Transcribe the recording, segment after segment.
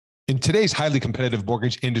In today's highly competitive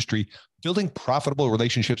mortgage industry, building profitable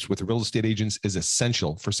relationships with real estate agents is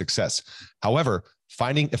essential for success. However,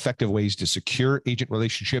 finding effective ways to secure agent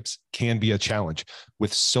relationships can be a challenge.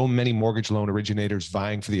 With so many mortgage loan originators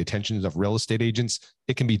vying for the attention of real estate agents,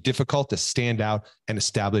 it can be difficult to stand out and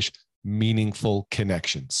establish meaningful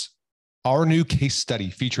connections. Our new case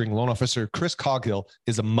study featuring loan officer Chris Coghill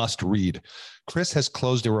is a must read. Chris has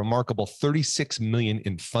closed a remarkable $36 million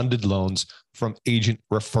in funded loans from agent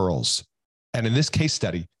referrals. And in this case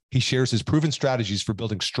study, he shares his proven strategies for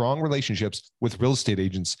building strong relationships with real estate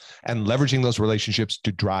agents and leveraging those relationships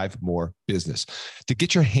to drive more business. To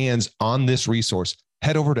get your hands on this resource,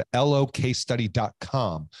 head over to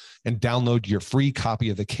locasestudy.com and download your free copy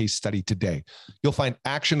of the case study today. You'll find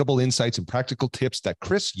actionable insights and practical tips that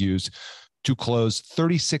Chris used to close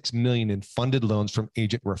 $36 million in funded loans from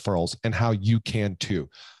agent referrals and how you can too.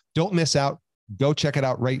 Don't miss out. Go check it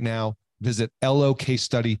out right now. Visit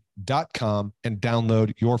locasestudy.com and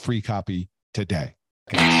download your free copy today.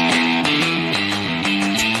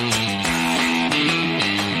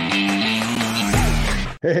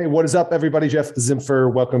 Hey, what is up, everybody? Jeff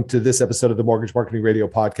Zimfer. Welcome to this episode of the Mortgage Marketing Radio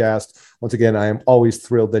Podcast. Once again, I am always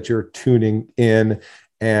thrilled that you're tuning in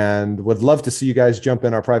and would love to see you guys jump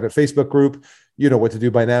in our private Facebook group. You know what to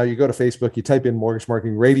do by now. You go to Facebook, you type in Mortgage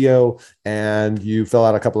Marketing Radio, and you fill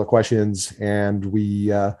out a couple of questions, and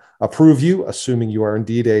we approve you, assuming you are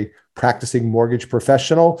indeed a practicing mortgage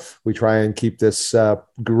professional. We try and keep this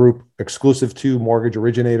group exclusive to mortgage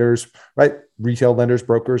originators, right? Retail lenders,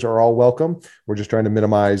 brokers are all welcome. We're just trying to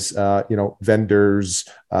minimize, vendors,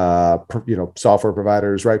 software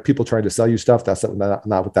providers, right? People trying to sell you stuff. That's not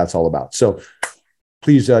what that's all about. So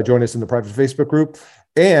please join us in the private Facebook group.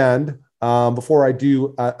 And before I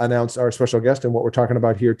do announce our special guest and what we're talking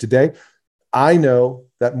about here today, I know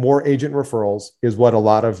that more agent referrals is what a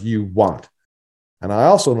lot of you want. And I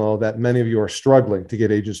also know that many of you are struggling to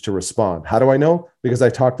get agents to respond. How do I know? Because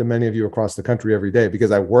I talk to many of you across the country every day,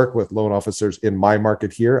 because I work with loan officers in my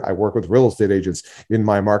market here. I work with real estate agents in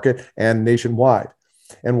my market and nationwide.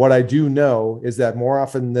 And what I do know is that more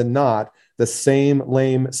often than not, the same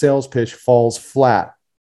lame sales pitch falls flat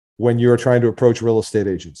when you're trying to approach real estate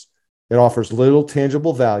agents. It offers little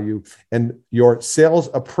tangible value, and your sales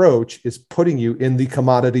approach is putting you in the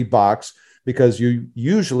commodity box because you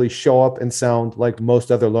usually show up and sound like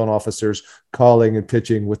most other loan officers calling and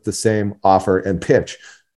pitching with the same offer and pitch.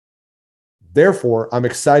 Therefore, I'm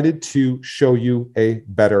excited to show you a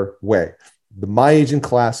better way. The My Agent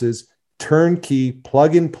Classes turnkey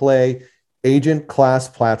plug and play agent class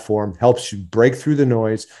platform helps you break through the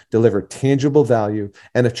noise, deliver tangible value,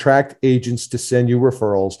 and attract agents to send you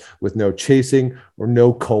referrals with no chasing or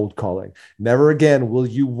no cold calling. Never again will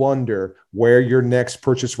you wonder where your next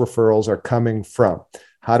purchase referrals are coming from.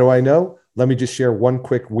 How do I know? Let me just share one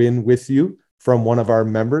quick win with you from one of our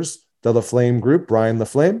members, the LaFlame Group, Brian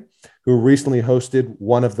LaFlame, who recently hosted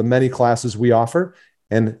one of the many classes we offer.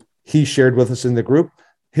 And he shared with us in the group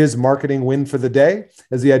his marketing win for the day,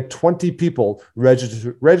 as he had 20 people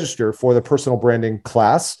register for the personal branding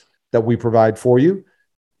class that we provide for you.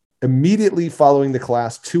 Immediately following the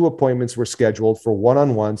class, 2 appointments were scheduled for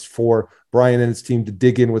one-on-ones for Brian and his team to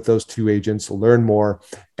dig in with those 2 agents, learn more,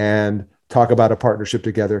 and talk about a partnership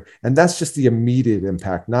together. And that's just the immediate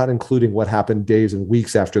impact, not including what happened days and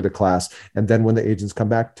weeks after the class. And then when the agents come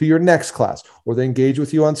back to your next class, or they engage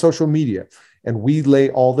with you on social media. And we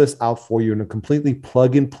lay all this out for you in a completely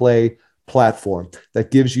plug and play platform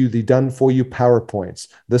that gives you the done for you PowerPoints,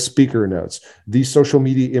 the speaker notes, the social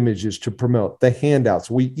media images to promote, the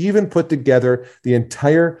handouts. We even put together the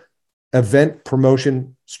entire event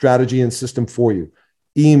promotion strategy and system for you.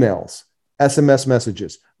 Emails, SMS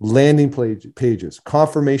messages, landing pages,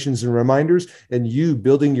 confirmations and reminders, and you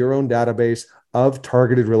building your own database of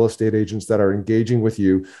targeted real estate agents that are engaging with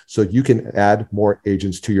you so you can add more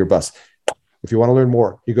agents to your bus. If you want to learn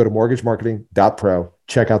more, you go to mortgagemarketing.pro.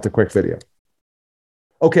 Check out the quick video.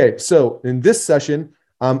 Okay, so in this session,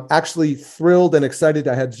 I'm actually thrilled and excited.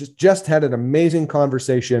 I had just had an amazing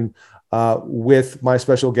conversation with my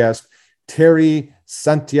special guest, Terry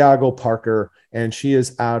Santiago Parker, and she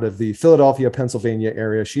is out of the Philadelphia, Pennsylvania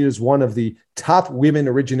area. She is one of the top women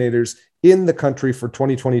originators in the country for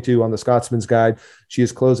 2022 on the Scotsman's Guide. She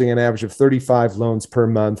is closing an average of 35 loans per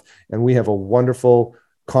month, and we have a wonderful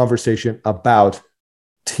conversation about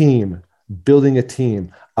team, building a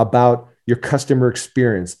team, about your customer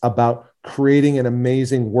experience, about creating an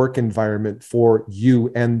amazing work environment for you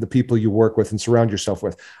and the people you work with and surround yourself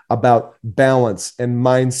with, about balance and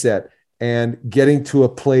mindset and getting to a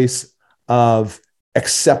place of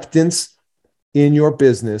acceptance in your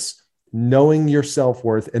business knowing your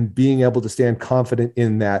self-worth and being able to stand confident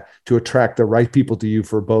in that to attract the right people to you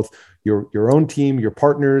for both your own team, your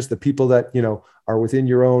partners, the people that, are within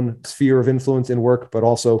your own sphere of influence in work, but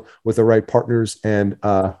also with the right partners and,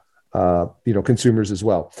 consumers as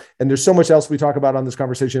well. And there's so much else we talk about on this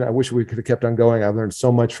conversation. I wish we could have kept on going. I've learned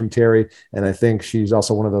so much from Terry. And I think she's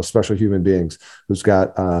also one of those special human beings who's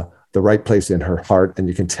got the right place in her heart. And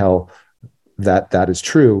you can tell that is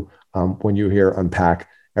true when you hear unpack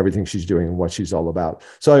everything she's doing and what she's all about.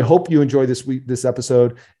 So I hope you enjoy this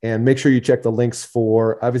episode, and make sure you check the links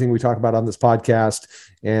for everything we talk about on this podcast,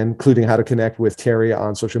 including how to connect with Terry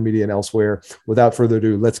on social media and elsewhere. Without further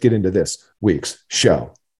ado, let's get into this week's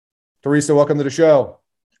show. Teresa, welcome to the show.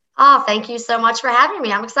 Oh, thank you so much for having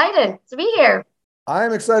me. I'm excited to be here.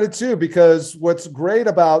 I'm excited too, because what's great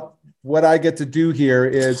about what I get to do here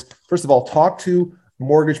is, first of all, talk to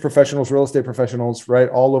mortgage professionals, real estate professionals, right,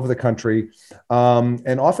 all over the country.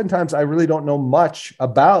 And oftentimes I really don't know much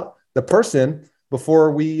about the person before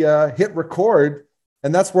we hit record.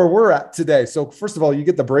 And that's where we're at today. So first of all, you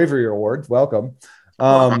get the Bravery Award. Welcome.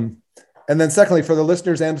 And then secondly, for the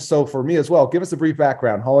listeners, and so for me as well, give us a brief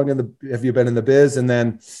background. How long have you been in the biz? And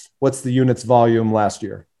then what's the units volume last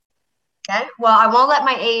year? Okay. Well, I won't let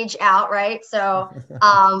my age out, right? So,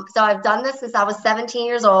 so I've done this since I was 17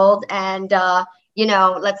 years old, and,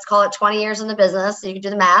 let's call it 20 years in the business. So you can do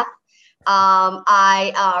the math.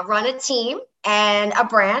 I run a team and a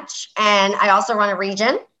branch, and I also run a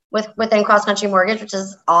region within Cross Country Mortgage, which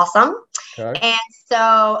is awesome. Okay. And so,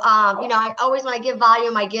 I always, when I give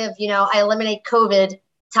volume, I eliminate COVID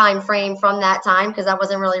time frame from that time because that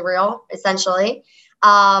wasn't really real, essentially.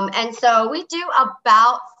 And so we do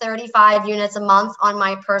about 35 units a month on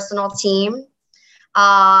my personal team,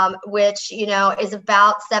 which, is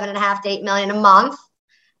about 7.5 to 8 million a month.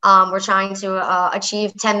 We're trying to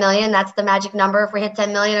achieve 10 million. That's the magic number. If we hit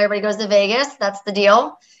 10 million, everybody goes to Vegas. That's the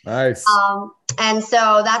deal. Nice. And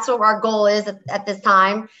so that's what our goal is at this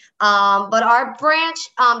time. But our branch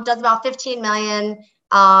does about 15 million.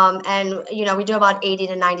 And, we do about 80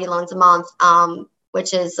 to 90 loans a month,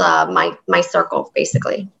 which is my circle,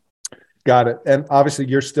 basically. Got it. And obviously,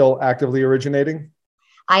 you're still actively originating?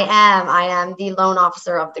 I am the loan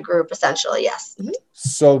officer of the group, essentially, yes. Mm-hmm.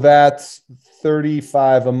 So that's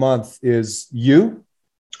 35 a month is you?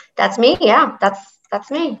 That's me, yeah. That's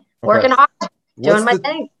me. Okay. Working hard, doing my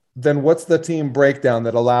thing. Then what's the team breakdown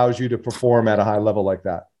that allows you to perform at a high level like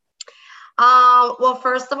that? Well,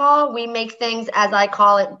 first of all, we make things, as I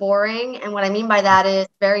call it, boring. And what I mean by that is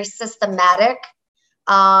very systematic.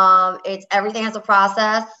 It's everything has a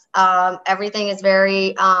process. Everything is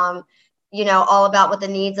very, all about what the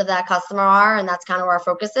needs of that customer are. And that's kind of where our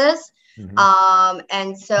focus is. Mm-hmm.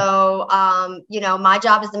 And so, my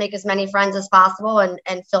job is to make as many friends as possible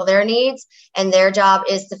and fill their needs. And their job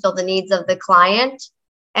is to fill the needs of the client.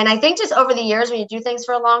 And I think just over the years, when you do things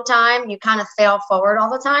for a long time, you kind of fail forward all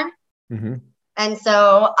the time. Mm-hmm. And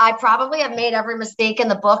so I probably have made every mistake in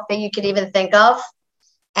the book that you could even think of.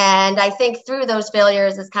 And I think through those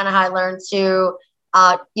failures is kind of how I learned to,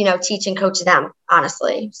 teach and coach them,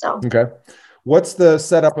 honestly. So, okay. What's the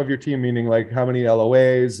setup of your team? Meaning like how many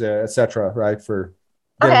LOAs, et cetera, right? For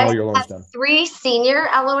getting all your loans done. 3 senior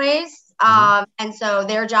LOAs. And so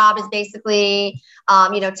their job is basically,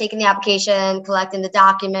 taking the application, collecting the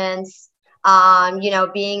documents,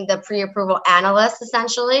 being the pre-approval analyst,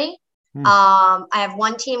 essentially. I have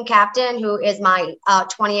one team captain who is my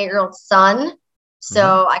 28-year-old son.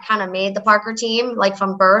 So I kind of made the Parker team like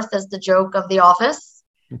from birth as the joke of The Office,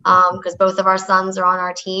 because both of our sons are on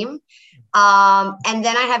our team. And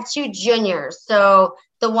then I have 2 juniors. So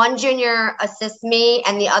the one junior assists me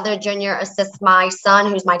and the other junior assists my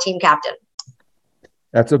son, who's my team captain.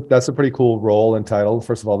 That's a pretty cool role and title.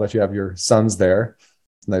 First of all, that you have your sons there.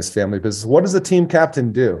 Nice family business. What does the team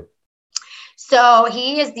captain do? So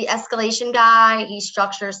he is the escalation guy. He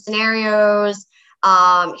structures scenarios.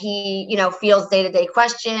 He, fields day-to-day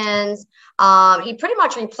questions. He pretty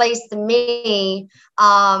much replaced me.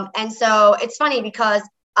 And so it's funny because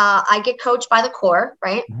I get coached by the core,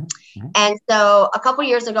 right? Mm-hmm. And so a couple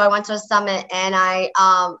years ago, I went to a summit and I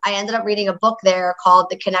ended up reading a book there called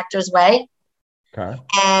The Connector's Way. Okay.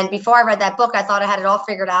 And before I read that book, I thought I had it all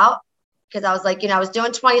figured out because I was like, I was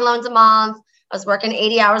doing 20 loans a month. I was working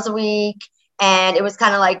 80 hours a week. And it was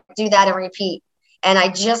kind of like do that and repeat. And I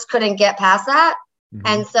just couldn't get past that. Mm-hmm.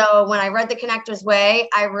 And so when I read The Connector's Way,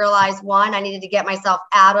 I realized, one, I needed to get myself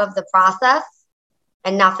out of the process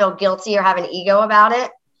and not feel guilty or have an ego about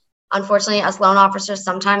it. Unfortunately, us loan officers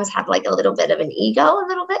sometimes have like a little bit of an ego,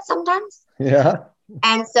 sometimes. Yeah.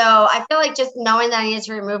 And so I feel like just knowing that I needed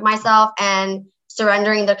to remove myself and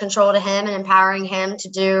surrendering the control to him and empowering him to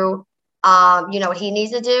do what he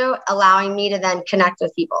needs to do, allowing me to then connect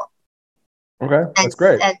with people. Okay, that's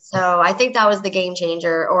great. And so I think that was the game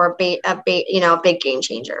changer, or a big game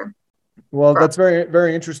changer. Well, that's very,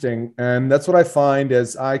 very interesting. And that's what I find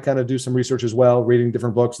as I kind of do some research as well, reading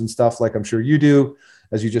different books and stuff like I'm sure you do,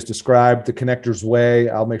 as you just described, The Connector's Way.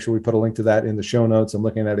 I'll make sure we put a link to that in the show notes. I'm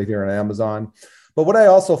looking at it here on Amazon. But what I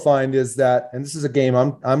also find is that, and this is a game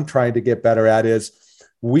I'm trying to get better at, is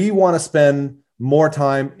we want to spend more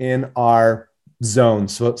time in our zone,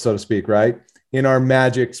 so to speak, right? In our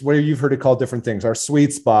magics, what you've heard it called different things, our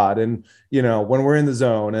sweet spot, and when we're in the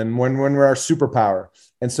zone, and when we're our superpower.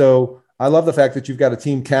 And so I love the fact that you've got a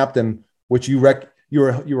team captain, which you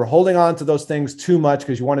were holding on to those things too much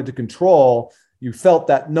because you wanted to control. You felt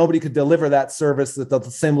that nobody could deliver that service at the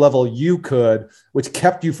same level you could, which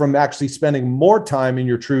kept you from actually spending more time in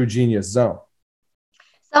your true genius zone.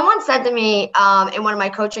 Someone said to me in one of my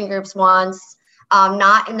coaching groups once,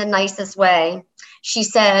 not in the nicest way, she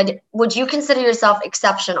said, "Would you consider yourself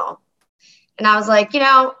exceptional?" And I was like,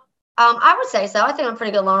 I would say so. I think I'm a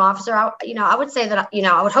pretty good loan officer. I would say that,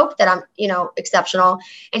 I would hope that I'm, exceptional.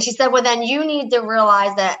 And she said, well, then you need to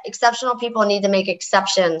realize that exceptional people need to make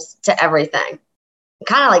exceptions to everything. It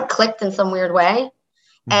kind of like clicked in some weird way.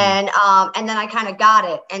 Mm-hmm. And then I kind of got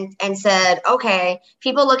it and said, okay,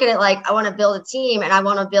 people look at it like I want to build a team and I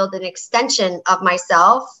want to build an extension of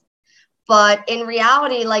myself. But in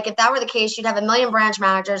reality, like if that were the case, you'd have 1 million branch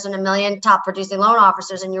managers and 1 million top producing loan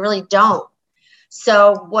officers, and you really don't.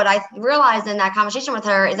 So what I realized in that conversation with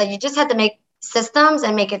her is that you just had to make systems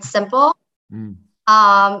and make it simple, and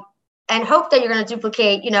hope that you're going to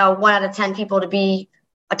duplicate, 1 out of 10 people to be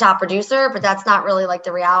a top producer. But that's not really like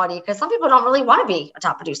the reality, because some people don't really want to be a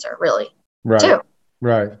top producer, really. Right. Too.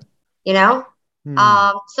 Right. So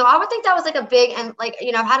I would think that was like a big, and like,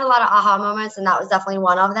 I've had a lot of aha moments, and that was definitely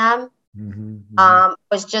one of them.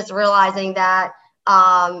 Was just realizing that,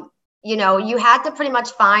 you had to pretty much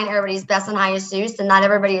find everybody's best and highest use, and not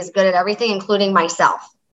everybody is good at everything, including myself.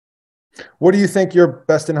 What do you think your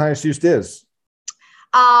best and highest use is?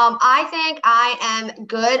 I think I am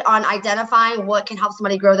good on identifying what can help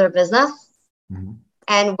somebody grow their business,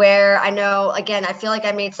 and where I know, again, I feel like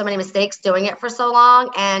I made so many mistakes doing it for so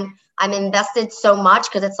long, and I'm invested so much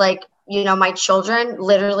because it's like, my children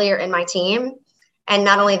literally are in my team. And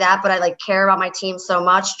not only that, but I like care about my team so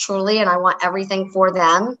much, truly, and I want everything for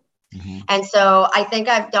them. And so I think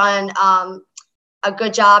I've done a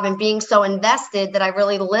good job in being so invested that I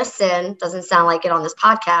really listen. Doesn't sound like it on this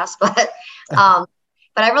podcast, but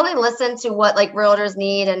I really listen to what like realtors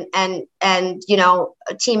need and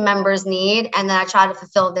team members need, and then I try to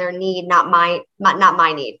fulfill their need, not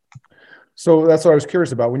my need. So that's what I was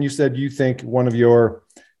curious about when you said you think one of your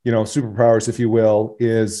superpowers, if you will,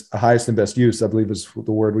 is highest and best use, I believe is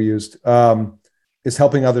the word we used, is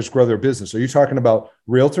helping others grow their business. Are you talking about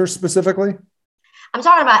realtors specifically? I'm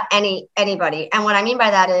talking about anybody. And what I mean by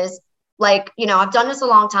that is like, I've done this a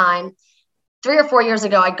long time. 3 or 4 years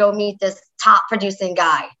ago, I'd go meet this top producing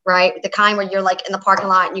guy, right? The kind where you're like in the parking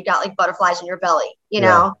lot and you got like butterflies in your belly, and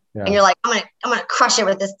you're like, I'm going to crush it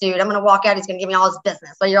with this dude. I'm going to walk out. He's going to give me all his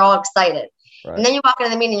business. So you're all excited. Right. And then you walk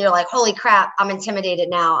into the meeting and you're like, holy crap, I'm intimidated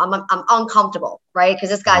now. I'm uncomfortable, right? Because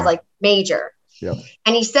this guy's like major. Yep.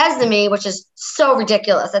 And he says to me, which is so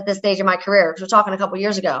ridiculous at this stage of my career, because we're talking a couple of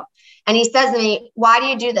years ago. And he says to me, why do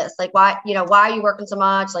you do this? Like, why are you working so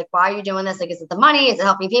much? Like, why are you doing this? Like, is it the money? Is it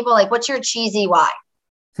helping people? Like, what's your cheesy why?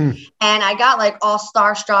 And I got like all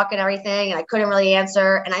starstruck and everything, and I couldn't really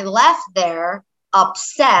answer. And I left there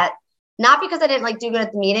upset. Not because I didn't like do good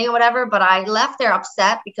at the meeting or whatever, but I left there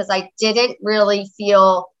upset because I didn't really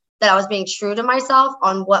feel that I was being true to myself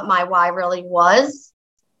on what my why really was.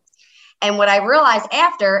 And what I realized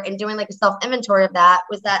after and doing like a self-inventory of that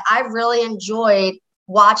was that I really enjoyed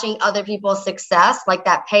watching other people's success, like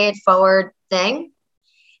that pay it forward thing.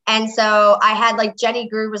 And so I had like Jenny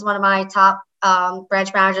Grube was one of my top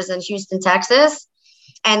branch managers in Houston, Texas.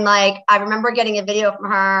 And like, I remember getting a video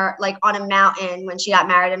from her, like on a mountain when she got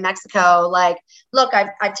married in Mexico. Like, look,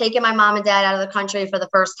 I've taken my mom and dad out of the country for the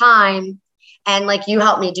first time. And like, you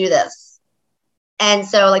helped me do this. And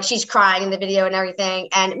so like, she's crying in the video and everything.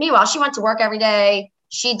 And meanwhile, she went to work every day.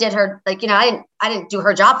 She did her, like, I didn't do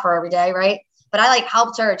her job for her every day. Right. But I like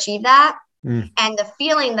helped her achieve that. And the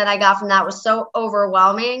feeling that I got from that was so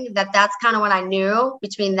overwhelming that's kind of when I knew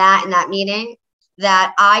between that and that meeting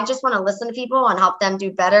that I just want to listen to people and help them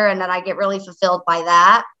do better. And that I get really fulfilled by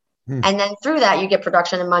that. And then through that, you get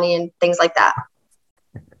production and money and things like that.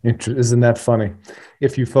 Isn't that funny?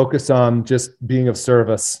 If you focus on just being of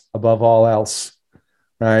service above all else,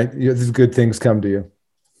 right? These good things come to you.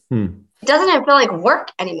 It doesn't even feel like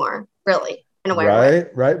work anymore, really. in a weird way.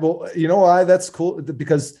 Right. Well, you know why that's cool?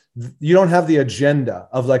 Because you don't have the agenda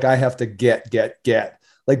of like, I have to get.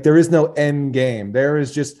 Like there is no end game. There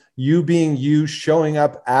is just you being you, showing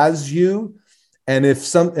up as you. And if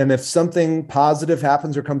something positive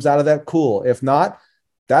happens or comes out of that, cool. If not,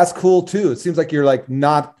 that's cool too. It seems like you're like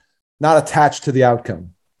not attached to the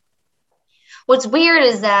outcome. What's weird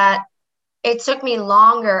is that it took me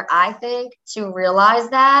longer, I think, to realize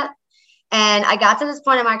that. And I got to this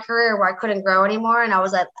point in my career where I couldn't grow anymore. And I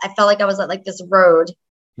felt like I was at like this road.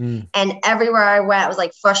 And everywhere I went, I was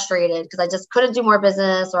like frustrated because I just couldn't do more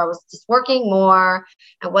business, or I was just working more.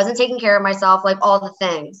 I wasn't taking care of myself, like all the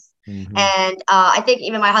things. And I think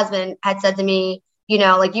even my husband had said to me,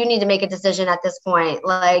 like, you need to make a decision at this point.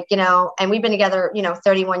 Like, and we've been together,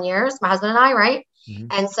 31 years, my husband and I, right?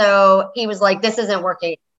 And so he was like, this isn't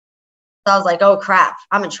working. So I was like, oh crap,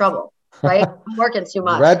 I'm in trouble, right? I'm working too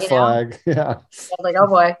much. Red flag. Yeah. I was like, oh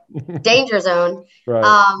boy, danger zone.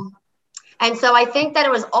 Right. And so I think that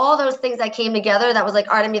it was all those things that came together that was like,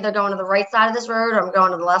 all right, I'm either going to the right side of this road or I'm going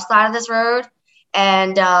to the left side of this road.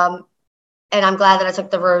 And I'm glad that I took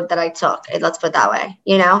the road that I took. Let's put it that way,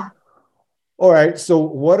 All right. So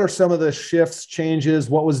what are some of the shifts, changes?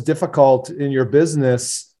 What was difficult in your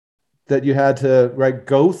business that you had to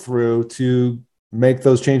go through to make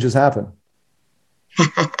those changes happen?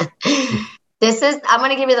 I'm going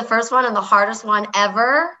to give you the first one and the hardest one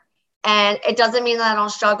ever. And it doesn't mean that I don't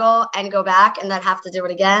struggle and go back and then have to do it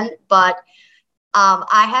again. But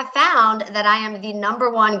I have found that I am the number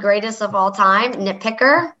one greatest of all time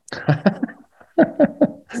nitpicker.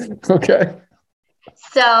 Okay.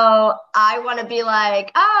 So I want to be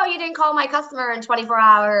like, oh, you didn't call my customer in 24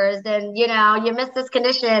 hours. And, you missed this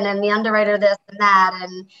condition and the underwriter this and that.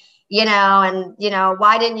 And,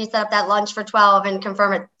 why didn't you set up that lunch for 12 and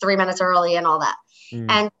confirm it 3 minutes early and all that?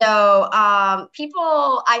 And so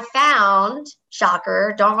people I found,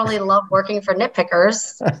 shocker, don't really love working for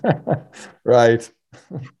nitpickers. Right.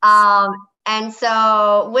 And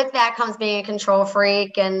so with that comes being a control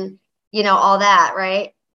freak and, all that.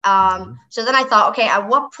 Right. So then I thought, okay, at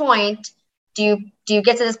what point do you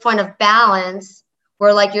get to this point of balance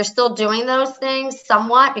where like you're still doing those things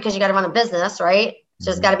somewhat because you got to run a business, right? So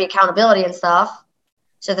there's got to be accountability and stuff.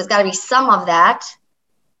 So there's got to be some of that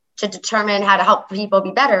to determine how to help people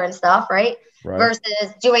be better and stuff, right? Versus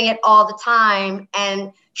doing it all the time.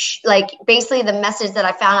 And like basically the message that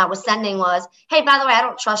I found I was sending was, hey, by the way, I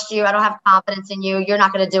don't trust you. I don't have confidence in you. You're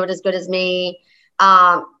not going to do it as good as me.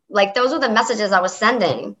 Like those were the messages I was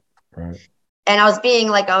sending. Right. And I was being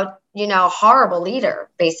like a, horrible leader,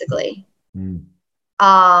 basically.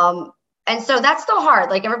 And so that's still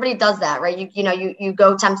hard. Like everybody does that, right? You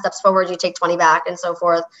go 10 steps forward, you take 20 back and so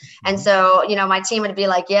forth. And so, my team would be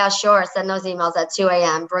like, yeah, sure. Send those emails at 2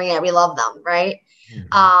 a.m. Bring it. We love them. Right.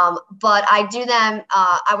 But I do them,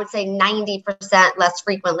 I would say 90% less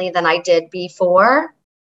frequently than I did before.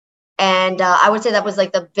 And I would say that was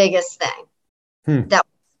like the biggest thing.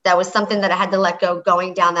 That was something that I had to let go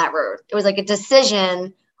going down that road. It was like a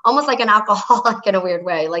decision, almost like an alcoholic in a weird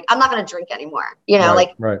way. Like I'm not going to drink anymore,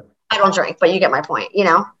 Right. I don't drink, but you get my point,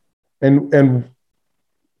 And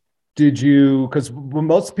did you, because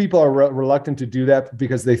most people are reluctant to do that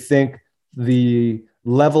because they think the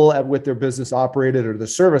level at which their business operated or the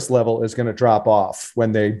service level is going to drop off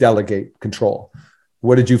when they delegate control.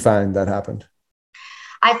 What did you find that happened?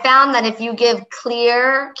 I found that if you give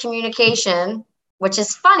clear communication, which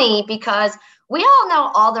is funny because we all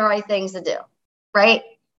know all the right things to do, right?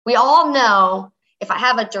 We all know if I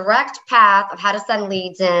have a direct path of how to send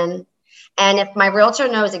leads in, and if my realtor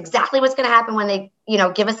knows exactly what's going to happen when they,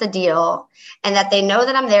 give us a deal, and that they know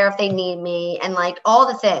that I'm there if they need me, and like all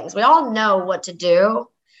the things, we all know what to do.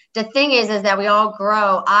 The thing is that we all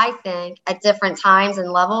grow, I think, at different times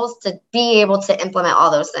and levels to be able to implement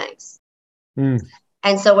all those things.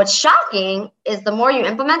 And so what's shocking is the more you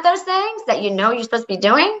implement those things that you're supposed to be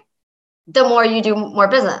doing, the more you do more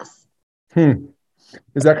business.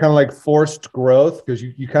 Is that kind of like forced growth? Because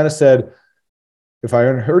you kind of said, if I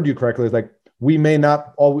heard you correctly, it's like we may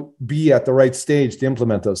not all be at the right stage to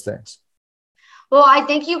implement those things. Well, I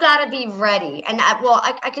think you got to be ready. And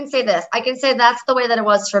I can say this. I can say that's the way that it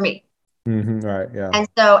was for me. Right. Yeah. And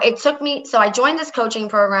so it took me. So I joined this coaching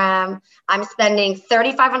program. I'm spending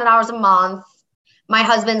 $3,500 a month. My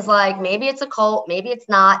husband's like, maybe it's a cult, maybe it's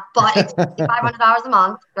not, but it's $500 a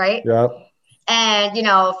month, right? Yeah. And,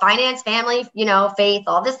 finance, family, faith,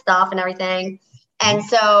 all this stuff and everything. And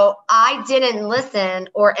so I didn't listen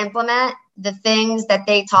or implement the things that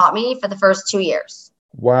they taught me for the first 2 years.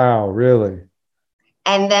 Wow, really?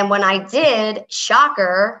 And then when I did,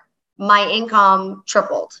 shocker, my income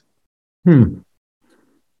tripled.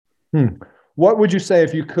 What would you say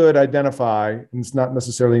if you could identify, and it's not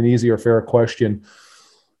necessarily an easy or fair question,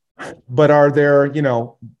 but are there, do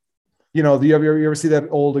you ever see that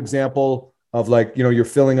old example of like, you're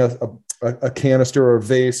filling a canister or a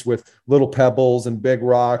vase with little pebbles and big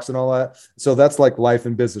rocks and all that. So that's like life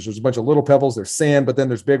in business. There's a bunch of little pebbles, there's sand, but then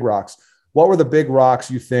there's big rocks. What were the big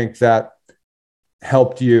rocks you think that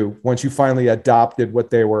helped you once you finally adopted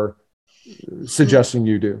what they were suggesting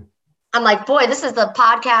you do? I'm like, boy, this is the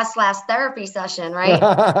podcast/therapy session, right?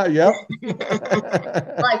 Yep.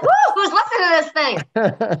 Like, woo, who's listening to this thing?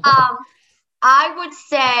 I would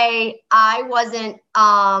say I wasn't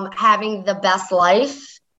having the best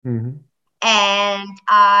life. Mm-hmm. And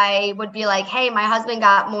I would be like, hey, my husband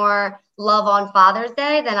got more love on Father's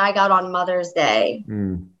Day than I got on Mother's Day.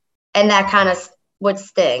 Mm. And that kind of would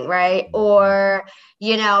sting, right? Or,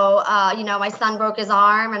 my son broke his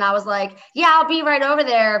arm and I was like, yeah, I'll be right over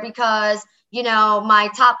there because, my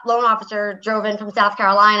top loan officer drove in from South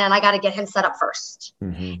Carolina and I got to get him set up first.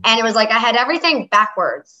 Mm-hmm. And it was like, I had everything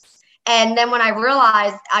backwards. And then when I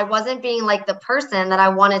realized I wasn't being like the person that I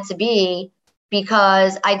wanted to be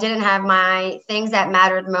because I didn't have my things that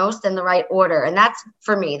mattered most in the right order. And that's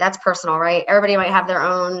for me, that's personal, right? Everybody might have their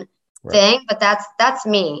own thing, but that's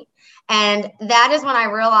me. And that is when I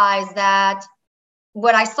realized that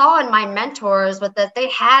what I saw in my mentors was that they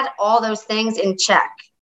had all those things in check.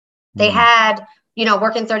 They had,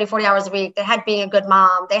 working 30, 40 hours a week. They had being a good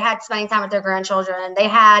mom. They had spending time with their grandchildren. They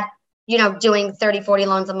had, doing 30, 40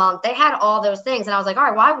 loans a month. They had all those things. And I was like, all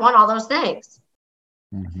right, well, I want all those things.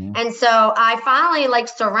 Mm-hmm. And so I finally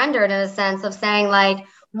surrendered in a sense of saying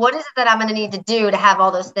what is it that I'm going to need to do to have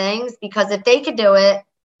all those things? Because if they could do it,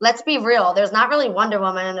 let's be real. There's not really Wonder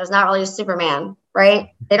Woman and there's not really a Superman, right?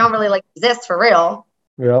 They don't really exist for real.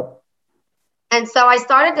 Yep. And so I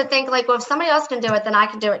started to think well, if somebody else can do it, then I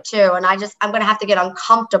can do it too. And I'm going to have to get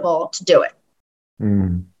uncomfortable to do it.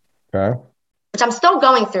 Okay. Which I'm still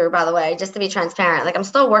going through, by the way, just to be transparent. I'm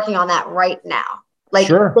still working on that right now,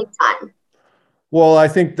 sure. Big time. Well, I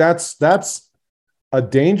think that's a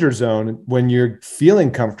danger zone when you're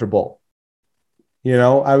feeling comfortable.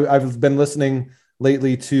 I've been listening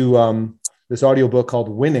lately to this audiobook called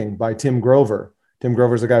Winning by Tim Grover. Tim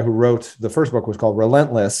Grover is the guy who wrote the first book, was called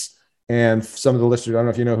Relentless. And some of the listeners, I don't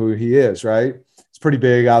know if you know who he is, right? It's pretty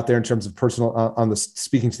big out there in terms of personal on the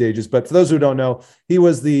speaking stages. But for those who don't know, he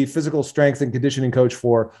was the physical strength and conditioning coach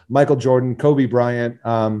for Michael Jordan, Kobe Bryant,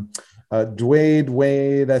 Dwayne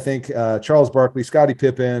Wade, I think, Charles Barkley, Scottie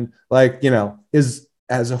Pippen, is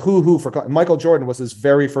as a who for Michael Jordan was his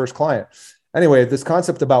very first client. Anyway, this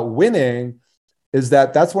concept about winning is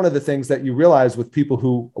that's one of the things that you realize with people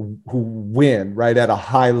who win right at a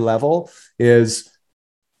high level is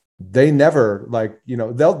they never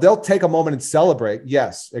they'll take a moment and celebrate.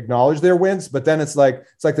 Yes, acknowledge their wins, but then it's like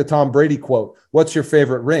the Tom Brady quote, "What's your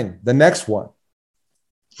favorite ring?" The next one.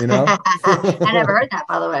 I never heard that,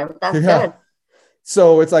 by the way. But that's good.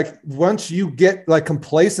 So it's once you get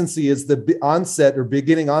complacency is the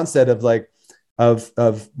beginning onset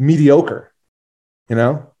of mediocre.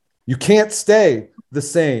 You can't stay the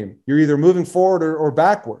same. You're either moving forward or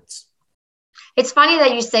backwards. It's funny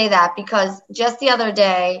that you say that because just the other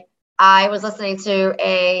day I was listening to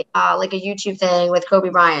a YouTube thing with Kobe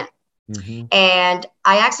Bryant. Mm-hmm. And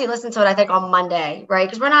I actually listened to it, I think, on Monday, right?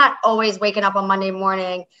 Because we're not always waking up on Monday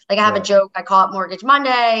morning. I have a joke. I call it Mortgage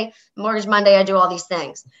Monday. Mortgage Monday, I do all these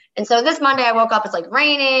things. And so this Monday I woke up, it's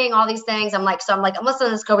raining, all these things. I'm listening to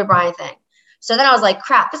this Kobe Bryant thing. So then I was like,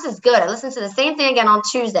 crap, this is good. I listened to the same thing again on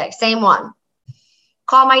Tuesday, same one.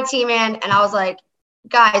 Call my team in and I was like,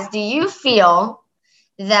 guys, do you feel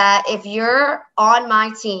that if you're on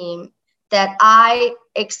my team that I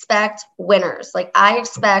expect winners? I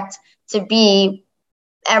expect to be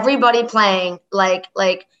everybody playing I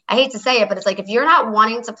hate to say it, but it's if you're not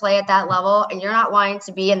wanting to play at that level and you're not wanting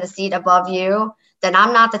to be in the seat above you, then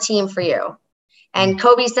I'm not the team for you. And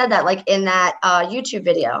Kobe said that in that YouTube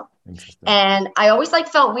video. And I always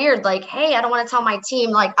felt weird, hey, I don't want to tell my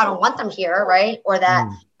team I don't want them here, right? Or that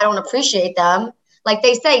I don't appreciate them.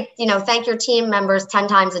 They say, thank your team members 10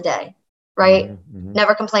 times a day, right? Mm-hmm.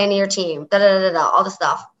 Never complain to your team, all the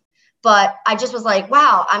stuff. But I just was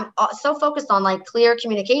wow, I'm so focused on clear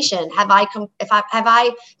communication. Have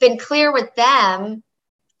I been clear with them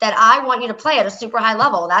that I want you to play at a super high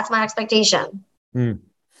level? That's my expectation.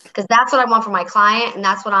 Because that's what I want for my client, and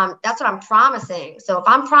that's what I'm promising. So if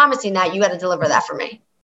I'm promising that, you got to deliver that for me.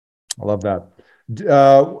 I love that.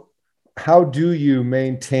 How do you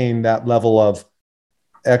maintain that level of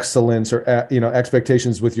excellence or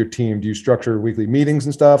expectations with your team? Do you structure weekly meetings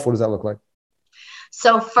and stuff? What does that look like?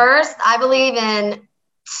 So first, I believe in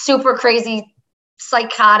super crazy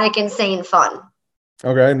psychotic, insane fun.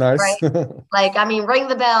 Okay, nice. Right? Like, I mean, ring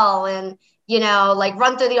the bell and, like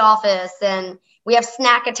run through the office, and we have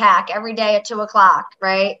snack attack every day at 2:00,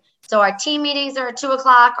 right? So our team meetings are at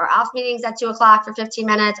 2:00, our ops meetings at 2:00 for 15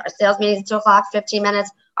 minutes, our sales meetings at 2:00, 15 minutes,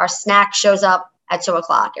 our snack shows up at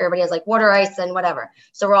 2:00. Everybody has like water, ice, and whatever.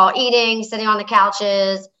 So we're all eating, sitting on the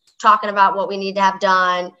couches, talking about what we need to have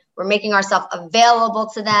done. We're making ourselves available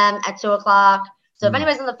to them at 2:00. So if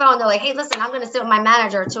anybody's on the phone, they're like, hey, listen, I'm going to sit with my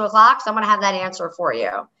manager at 2:00. So I'm going to have that answer for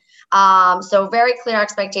you. So very clear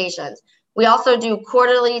expectations. We also do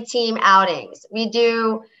quarterly team outings. We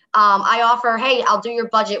do, I offer, hey, I'll do your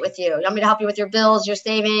budget with you. You want me to help you with your bills, your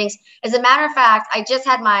savings? As a matter of fact, I just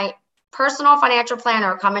had my personal financial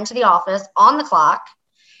planner come into the office on the clock,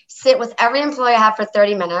 sit with every employee I have for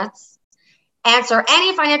 30 minutes, answer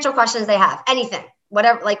any financial questions they have, anything,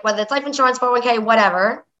 whatever, like whether it's life insurance, 401k,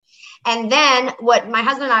 whatever. And then what my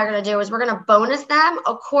husband and I are going to do is we're going to bonus them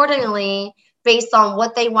accordingly based on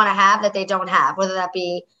what they want to have that they don't have, whether that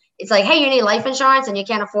be, it's like, hey, you need life insurance and you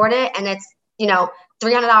can't afford it, and it's,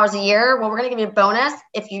 $300 a year. Well, we're going to give you a bonus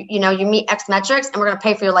if you meet X metrics, and we're going to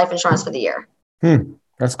pay for your life insurance for the year.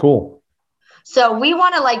 That's cool. So we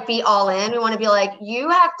want to like be all in. We want to be like, you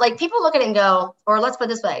have, like, people look at it and go, or let's put it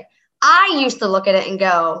this way. I used to look at it and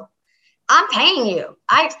go, I'm paying you.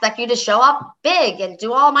 I expect you to show up big and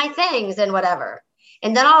do all my things and whatever.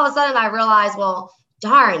 And then all of a sudden I realized, well,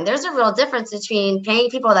 darn, there's a real difference between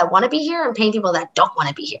paying people that want to be here and paying people that don't want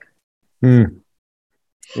to be here. And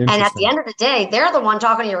at the end of the day, they're the one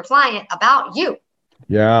talking to your client about you.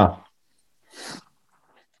 Yeah.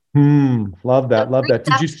 Love that. Love that.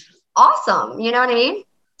 Did you? Awesome. You know what I mean?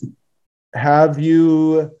 Have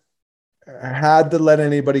you had to let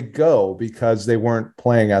anybody go because they weren't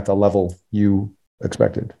playing at the level you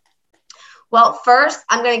expected? Well, first,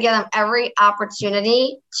 I'm going to give them every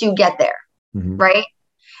opportunity to get there. Right.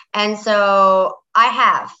 And so I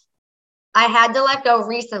had to let go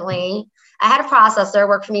recently. I had a processor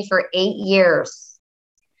work for me for 8 years.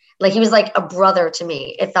 Like, he was like a brother to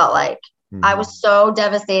me. It felt like I was so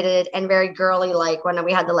devastated and very girly, like when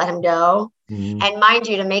we had to let him go. And mind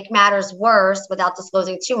you, to make matters worse, without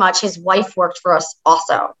disclosing too much, his wife worked for us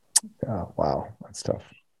also. Oh, wow. That's tough.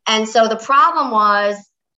 And so the problem was,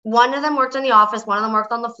 one of them worked in the office, one of them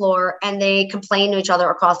worked on the floor, and they complained to each other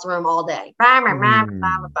across the room all day.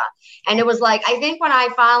 And it was like, I think when I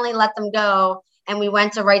finally let them go and we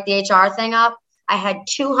went to write the HR thing up, I had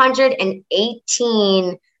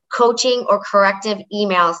 218 coaching or corrective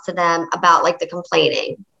emails to them about like the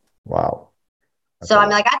complaining. Wow. So I'm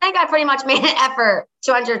like, I think I pretty much made an effort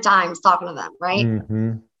 200 times talking to them. Right.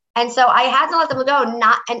 And so I had to let them go.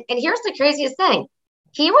 And here's the craziest thing.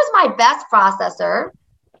 He was my best processor.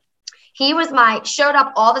 He was showed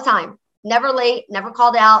up all the time, never late, never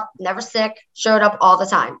called out, never sick, showed up all the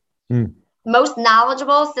time. Most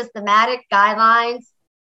knowledgeable, systematic guidelines,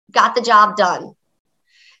 got the job done.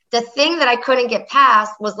 The thing that I couldn't get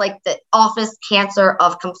past was like the office cancer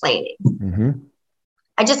of complaining.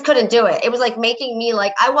 I just couldn't do it. It was like making me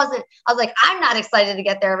like, I was like, I'm not excited to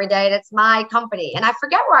get there every day. And it's my company. And I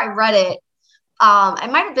forget where I read it.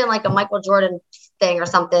 It might've been like a Michael Jordan thing or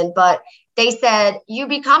something, but they said you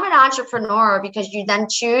become an entrepreneur because you then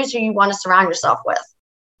choose who you want to surround yourself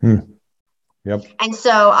with. Yep. And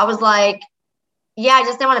so I was like, yeah, I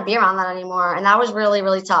just didn't want to be around that anymore. And that was really,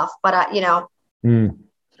 really tough. But,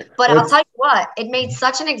 but I'll tell you what, it made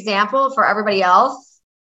such an example for everybody else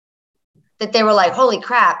that they were like, holy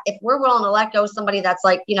crap, if we're willing to let go of somebody that's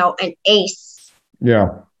like, an ace.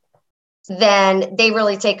 Yeah. Then they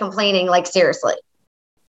really take complaining like seriously.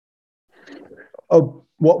 Oh,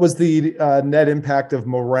 what was the net impact of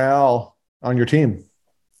morale on your team?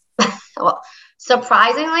 Well,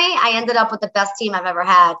 surprisingly, I ended up with the best team I've ever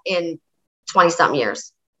had in 20-something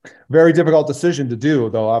years. Very difficult decision to do,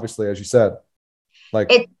 though, obviously, as you said.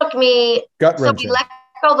 Like, it took me, so we let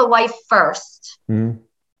go of the wife first,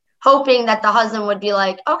 hoping that the husband would be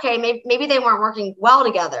like, okay, maybe they weren't working well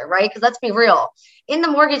together, right? Because let's be real. In the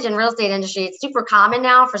mortgage and real estate industry, it's super common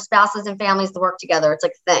now for spouses and families to work together. It's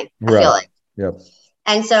like a thing, I feel like. Yep.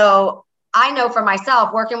 And so I know for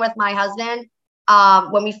myself, working with my husband,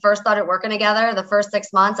 when we first started working together, the first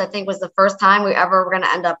 6 months, I think was the first time we ever were going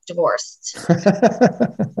to end up divorced.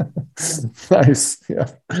 Nice. Yeah.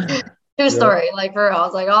 True story. Like, for real. I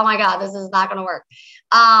was like, oh my God, this is not going to work.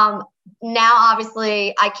 Now,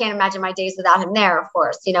 obviously, I can't imagine my days without him there, of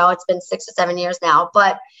course. It's been 6 or 7 years now.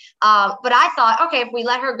 But I thought, okay, if we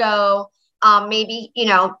let her go, maybe,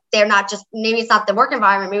 they're not just, maybe it's not the work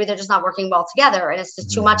environment. Maybe they're just not working well together and it's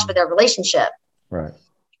just too much for their relationship. Right.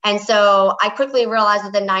 And so I quickly realized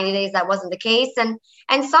within 90 days that wasn't the case.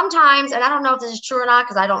 And sometimes, and I don't know if this is true or not,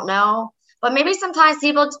 because I don't know, but maybe sometimes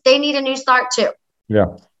people, they need a new start too.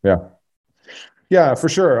 Yeah. Yeah. Yeah, for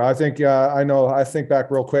sure. I think, I think back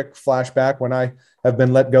real quick, flashback when I have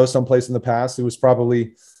been let go someplace in the past, it was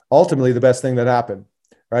probably ultimately the best thing that happened,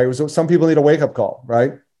 right? It was, some people need a wake up call,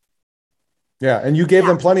 right? Yeah. And you gave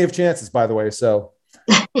them plenty of chances, by the way. So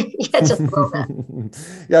yeah, just a little bit.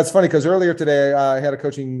 Yeah, it's funny because earlier today I had a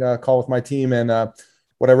coaching call with my team, and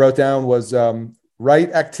what I wrote down was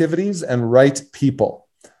right activities and right people,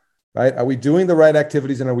 right? Are we doing the right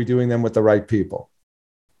activities, and are we doing them with the right people?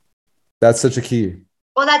 That's such a key.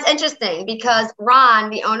 Well, that's interesting because Ron,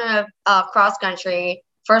 the owner of Cross Country,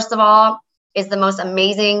 first of all, is the most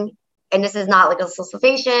amazing, and this is not like a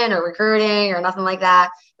solicitation or recruiting or nothing like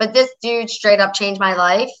that, but this dude straight up changed my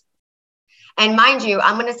life. And mind you,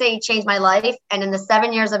 I'm going to say he changed my life. And in the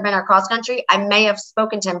 7 years I've been at Cross Country, I may have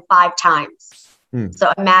spoken to him 5 times.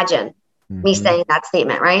 So imagine me saying that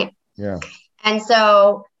statement, right? Yeah. And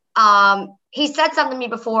so he said something to me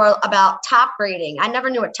before about top grading. I never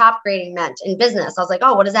knew what top grading meant in business. I was like,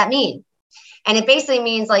 oh, what does that mean? And it basically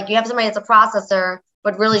means like you have somebody that's a processor,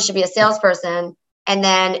 but really should be a salesperson. And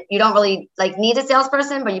then you don't really like need a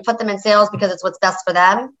salesperson, but you put them in sales because it's what's best for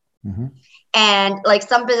them. And like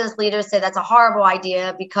some business leaders say that's a horrible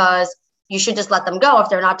idea because you should just let them go if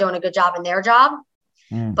they're not doing a good job in their job.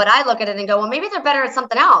 But I look at it and go, well, maybe they're better at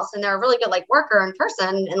something else and they're a really good like worker in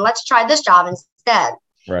person, and let's try this job instead.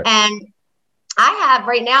 Right. And I have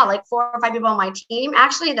right now like 4 or 5 people on my team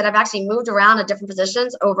actually that have actually moved around to different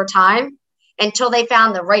positions over time until they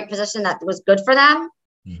found the right position that was good for them.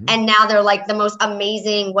 And now they're like the most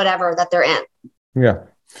amazing whatever that they're in. Yeah.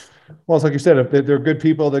 Well, it's like you said, if they're good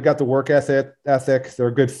people, they've got the work ethic, they're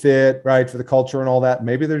a good fit, right, for the culture and all that.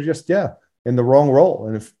 Maybe they're just, in the wrong role.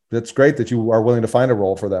 And if that's great that you are willing to find a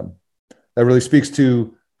role for them. That really speaks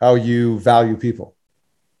to how you value people.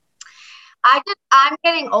 I'm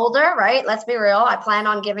getting older, right? Let's be real. I plan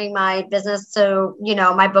on giving my business to,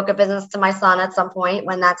 my book of business to my son at some point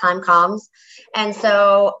when that time comes. And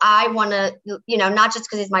so I want to, not just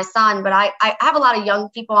because he's my son, but I have a lot of young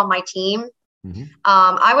people on my team.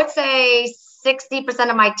 I would say 60%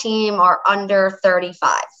 of my team are under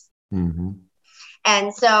 35.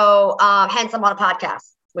 And so, hence I'm on a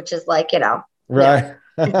podcast, which is like, right.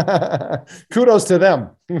 Kudos to them.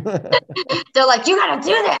 They're like, you got to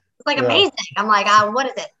do this. It's like amazing. I'm like, what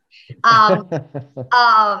is it?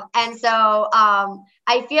 And so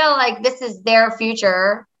I feel like this is their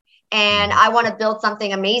future. And I want to build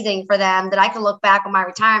something amazing for them that I can look back on my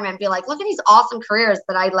retirement and be like, look at these awesome careers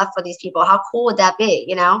that I left for these people. How cool would that be?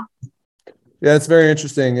 Yeah, it's very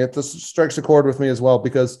interesting. It strikes a chord with me as well,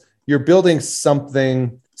 because you're building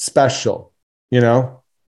something special, you're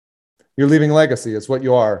leaving legacy. It's what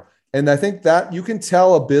you are. And I think that you can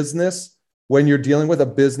tell a business when you're dealing with a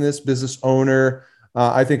business owner.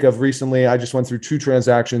 I think of recently, I just went through 2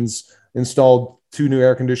 transactions, installed 2 new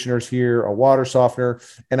air conditioners here, a water softener.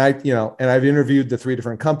 And I've interviewed the 3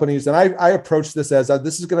 different companies. And I approach this as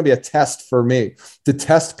this is going to be a test for me to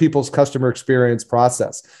test people's customer experience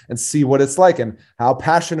process and see what it's like and how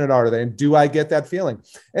passionate are they? And do I get that feeling?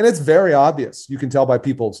 And it's very obvious. You can tell by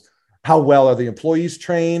how well are the employees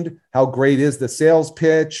trained? How great is the sales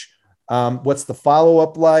pitch? What's the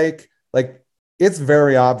follow-up like? Like, it's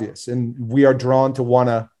very obvious. And we are drawn to want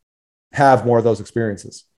to have more of those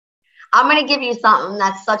experiences. I'm going to give you something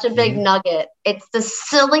that's such a big nugget. It's the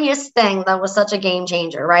silliest thing that was such a game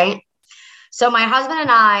changer, right? So my husband and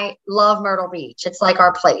I love Myrtle Beach. It's like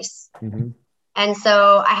our place. And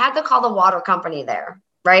so I had to call the water company there,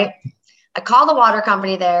 right? I call the water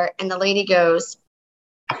company there and the lady goes,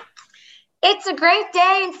 it's a great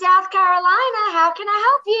day in South Carolina. How can I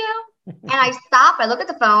help you? And I stop, I look at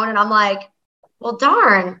the phone and I'm like, well,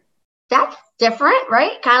 darn, that's different,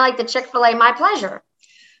 right? Kind of like the Chick-fil-A, my pleasure.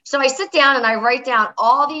 So I sit down and I write down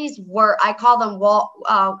all these words. I call them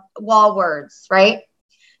wall words, right?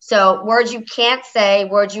 So words you can't say,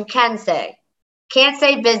 words you can say. Can't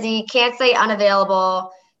say busy, can't say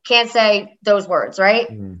unavailable, can't say those words, right?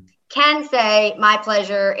 Can say my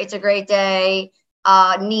pleasure, it's a great day,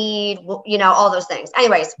 need, all those things.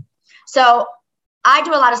 Anyways, so I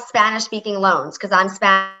do a lot of Spanish speaking loans because I'm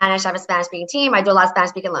Spanish. I have a Spanish speaking team. I do a lot of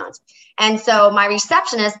Spanish speaking loans. And so my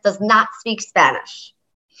receptionist does not speak Spanish.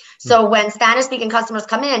 So when Spanish speaking customers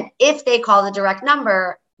come in, if they call the direct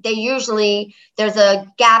number, there's a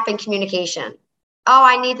gap in communication. Oh,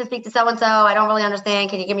 I need to speak to so-and-so. I don't really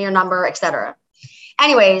understand. Can you give me your number, etc.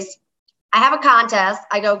 Anyways, I have a contest.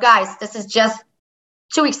 I go, guys, this is just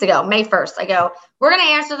 2 weeks ago, May 1st. I go, we're going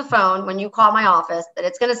to answer the phone when you call my office that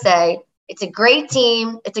it's going to say, It's a great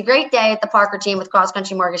team. It's a great day at the Parker team with Cross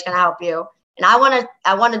Country Mortgage going to help you. And I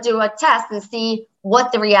want to do a test and see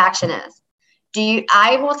what the reaction is.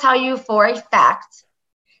 I will tell you for a fact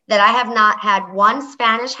that I have not had one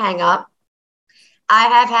Spanish hang up. I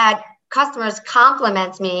have had customers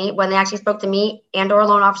compliment me when they actually spoke to me and or a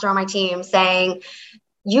loan officer on my team saying,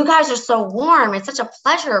 you guys are so warm. It's such a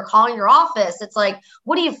pleasure calling your office. It's like,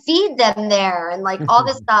 what do you feed them there? And like all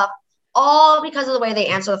this stuff, all because of the way they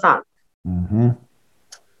answer the phone. Mm-hmm.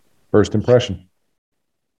 First impression.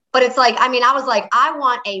 But it's like, I mean, I was like, I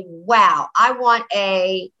want a wow. I want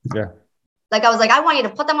a, like, I was like, I want you to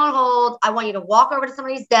put them on hold. I want you to walk over to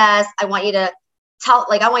somebody's desk. I want you to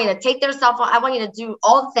I want you to take their cell phone. I want you to do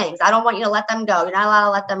all the things. I don't want you to let them go. You're not allowed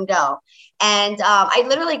to let them go. And I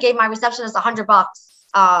literally gave my receptionist $100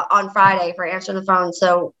 on Friday for answering the phone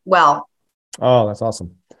so well. Oh, that's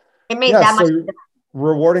awesome. It made that much.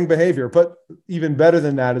 Rewarding behavior. But even better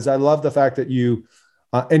than that is I love the fact that you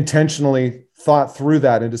intentionally thought through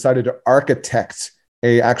that and decided to architect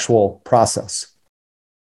a actual process,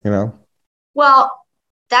 you know? Well,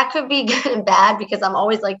 that could be good and bad because I'm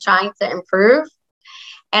always like trying to improve.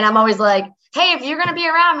 And I'm always like, hey, if you're going to be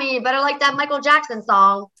around me, you better like that Michael Jackson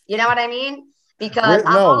song. You know what I mean? Because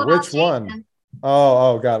I'm all about which one?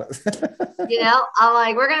 Oh, got it. You know, I'm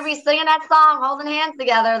like, we're going to be singing that song, holding hands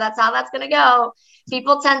together. That's how that's going to go.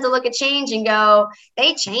 People tend to look at change and go,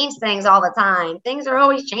 they change things all the time. Things are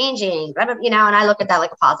always changing, you know, and I look at that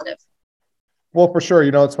like a positive. Well, for sure.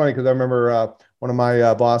 You know, it's funny because I remember one of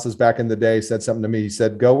my bosses back in the day said something to me. He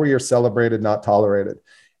said, go where you're celebrated, not tolerated.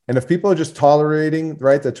 And if people are just tolerating,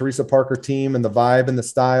 right, the Teresa Parker team and the vibe and the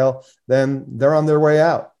style, then they're on their way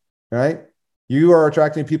out, right? You are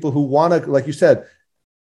attracting people who want to, like you said,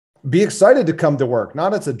 be excited to come to work,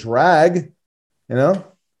 not as a drag, you know?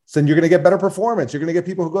 So then you're going to get better performance. You're going to get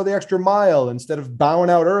people who go the extra mile instead of bowing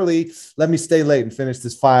out early. Let me stay late and finish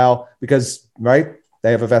this file because, right,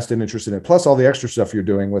 they have a vested interest in it. Plus all the extra stuff you're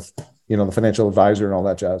doing with, you know, the financial advisor and all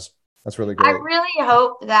that jazz. That's really great. I really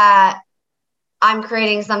hope that I'm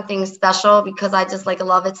creating something special because I just like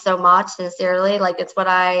love it so much, sincerely. Like it's what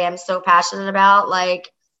I am so passionate about. Like,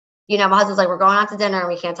 you know, my husband's like, we're going out to dinner and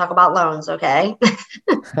we can't talk about loans. Okay.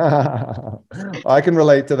 I can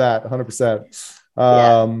relate to that 100%.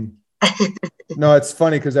 No, it's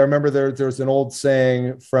funny because I remember there's an old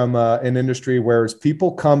saying from an industry where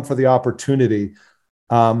people come for the opportunity,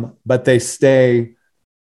 but they stay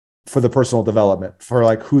for the personal development, for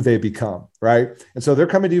like who they become, right? And so they're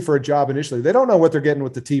coming to you for a job initially. They don't know what they're getting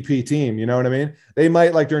with the TP team. You know what I mean? They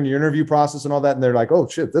might like during the interview process and all that, and they're like, oh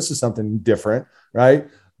shit, this is something different, right?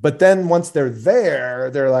 But then once they're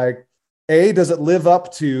there, they're like, A, does it live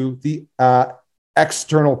up to the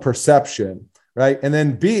external perception, right? And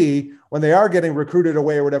then B, when they are getting recruited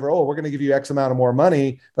away or whatever, oh, we're going to give you X amount of more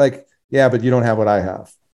money. Like, yeah, but you don't have what I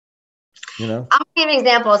have. You know, I'm going to give you an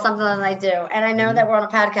example of something that I do. And I know that we're on a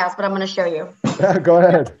podcast, but I'm going to show you. Yeah, go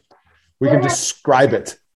ahead. We can describe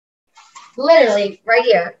it. Literally right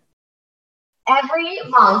here. Every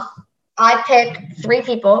month I pick 3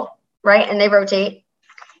 people, right? And they rotate.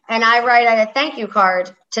 And I write a thank you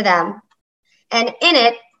card to them. And in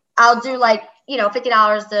it, I'll do like, you know,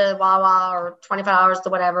 $50 to Wawa or $25 to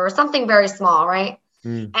whatever, or something very small, right?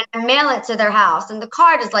 And I mail it to their house. And the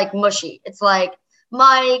card is like mushy. It's like,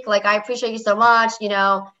 Mike, like, I appreciate you so much. You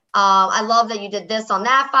know, I love that you did this on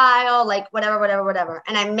that file, like whatever.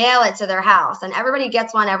 And I mail it to their house and everybody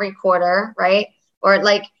gets one every quarter, right? Or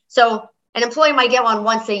like, so an employee might get one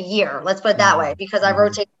once a year. Let's put it that way, because I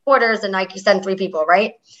rotate quarters and like you send 3 people,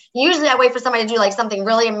 right? Usually I wait for somebody to do like something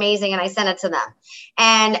really amazing and I send it to them.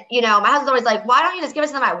 And, you know, my husband's always like, why don't you just give it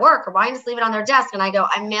to them at work? Or why don't you just leave it on their desk? And I go,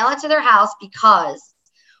 I mail it to their house because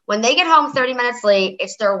when they get home 30 minutes late,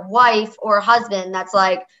 it's their wife or husband that's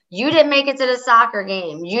like, you didn't make it to the soccer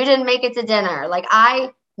game. You didn't make it to dinner. Like,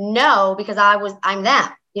 I know because I'm them.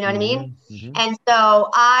 You know what I mean? And so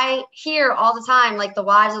I hear all the time, like the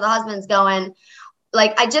wives or the husbands going,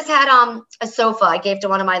 like, I just had a sofa I gave to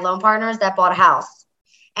one of my loan partners that bought a house.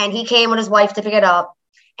 And he came with his wife to pick it up.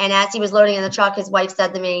 And as he was loading in the truck, his wife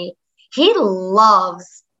said to me, he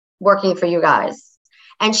loves working for you guys.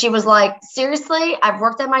 And she was like, seriously, I've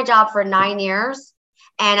worked at my job for 9 years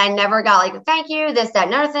and I never got like a thank you, this, that,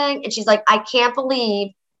 and other thing. And she's like, I can't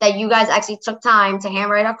believe that you guys actually took time to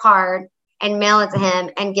handwrite a card and mail it to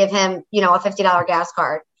him and give him, you know, a $50 gas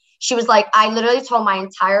card. She was like, I literally told my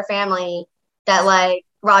entire family that like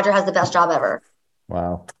Roger has the best job ever.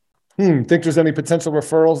 Wow. Think there's any potential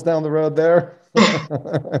referrals down the road there? But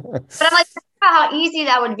I'm like, think about how easy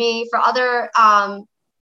that would be for other,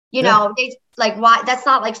 you know, they like, why? That's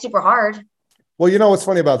not like super hard. Well, you know what's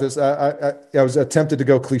funny about this? I was tempted to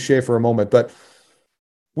go cliche for a moment, but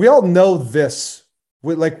we all know this.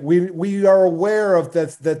 We are aware of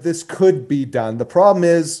that this could be done. The problem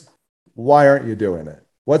is, why aren't you doing it?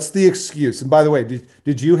 What's the excuse? And by the way,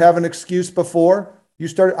 did you have an excuse before you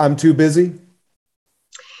started? I'm too busy.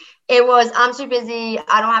 It was, I'm too busy.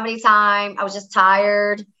 I don't have any time. I was just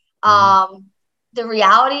tired. The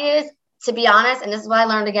reality is, to be honest, and this is what I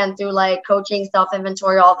learned again through like coaching,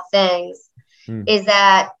 self-inventory, all the things, is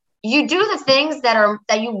that you do the things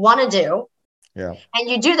that you want to do. Yeah. And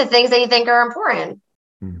you do the things that you think are important.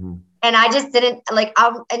 And I just didn't like,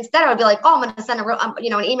 instead I would be like, oh, I'm going to send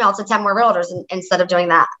an email to 10 more realtors instead of doing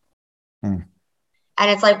that. And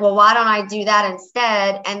it's like, well, why don't I do that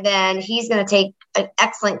instead? And then he's going to take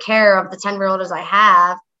excellent care of the 10 realtors I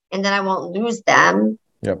have, and then I won't lose them.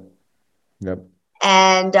 Yep.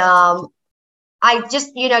 And I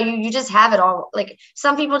just, you just have it all. Like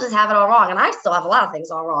some people just have it all wrong. And I still have a lot of things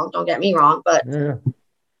all wrong. Don't get me wrong. But yeah.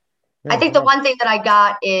 I think the one thing that I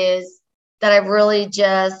got is that I really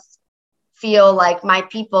just feel like my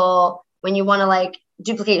people, when you want to like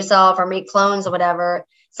duplicate yourself or make clones or whatever,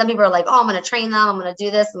 some people are like, oh, I'm going to train them. I'm going to do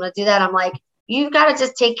this. I'm going to do that. I'm like, you've got to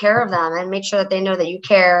just take care of them and make sure that they know that you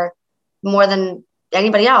care more than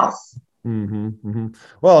anybody else.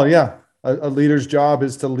 Well, yeah. A leader's job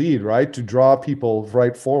is to lead, right? To draw people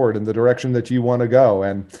right forward in the direction that you want to go.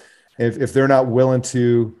 And if they're not willing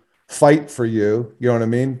to fight for you, you know what I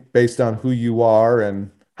mean? Based on who you are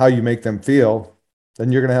and how you make them feel,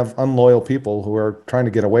 then you're going to have unloyal people who are trying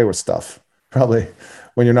to get away with stuff, probably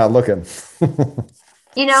when you're not looking.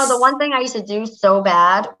 The one thing I used to do so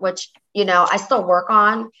bad, which, I still work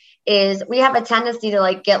on, is we have a tendency to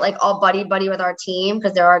like get like all buddy with our team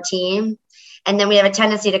because they're our team. And then we have a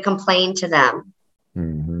tendency to complain to them.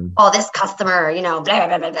 Oh, this customer, blah,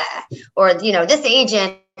 blah, blah, blah. Or, this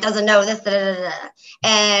agent doesn't know this, blah, blah, blah.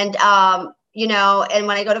 And, and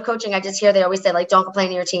when I go to coaching, I just hear they always say like, don't complain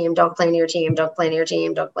to your team, don't complain to your team, don't complain to your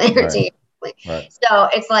team, don't complain to your team. Right. So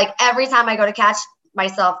it's like every time I go to catch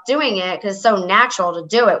myself doing it, because it's so natural to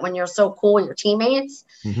do it when you're so cool with your teammates,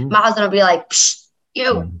 my husband will be like, psh, you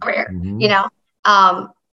over here,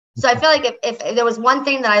 So I feel like if there was one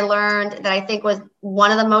thing that I learned that I think was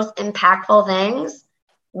one of the most impactful things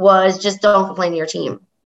was just don't complain to your team.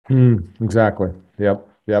 Exactly. Yep.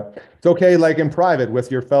 It's okay. Like in private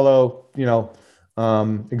with your fellow,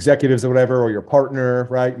 executives or whatever, or your partner,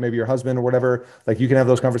 right? Maybe your husband or whatever, like you can have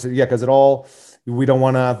those conversations. Yeah. Cause we don't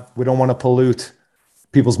want to pollute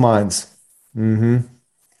people's minds.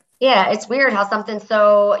 Yeah, it's weird how something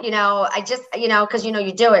so, I just, because,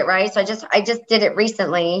 you do it, right? So I just did it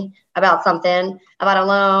recently about something, about a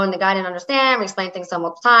loan. The guy didn't understand. We explained things so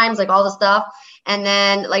multiple times, like all the stuff. And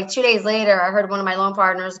then like 2 days later, I heard one of my loan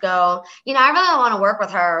partners go, I really don't want to work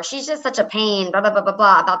with her. She's just such a pain, blah, blah, blah, blah,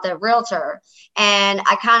 blah, about the realtor. And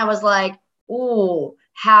I kind of was like, ooh,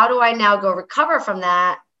 how do I now go recover from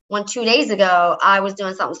that when 2 days ago I was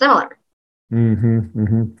doing something similar?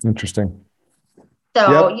 Interesting. So,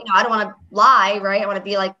 I don't want to lie, right? I want to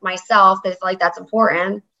be like myself, because like that's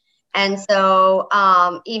important. And so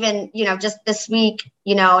even, just this week,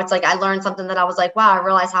 it's like I learned something that I was like, wow, I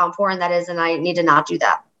realize how important that is. And I need to not do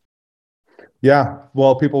that. Yeah.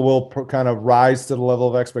 Well, people will kind of rise to the level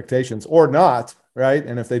of expectations or not, right?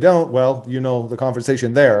 And if they don't, well, the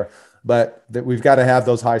conversation there, but that we've got to have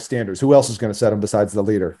those high standards. Who else is going to set them besides the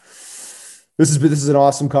leader? This is an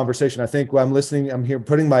awesome conversation. I think I'm listening, I'm here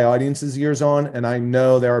putting my audience's ears on, and I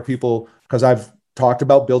know there are people, because I've talked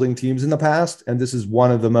about building teams in the past, and this is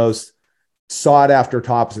one of the most sought after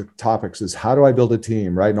topics is how do I build a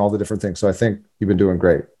team, right? And all the different things. So I think you've been doing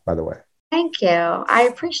great, by the way. Thank you. I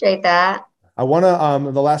appreciate that. I want to,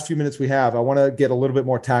 in the last few minutes we have, I want to get a little bit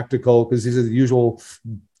more tactical because these are the usual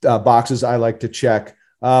boxes I like to check.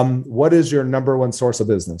 What is your number one source of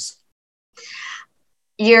business?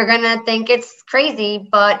 You're going to think it's crazy,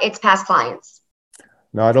 but it's past clients.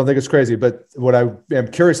 No, I don't think it's crazy. But what I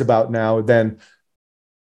am curious about now, then,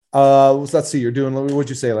 let's see, you're doing, what'd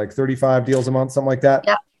you say, like 35 deals a month, something like that?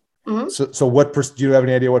 Yeah. So what, do you have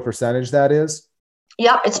any idea what percentage that is?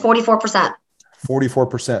 Yep. It's 44%.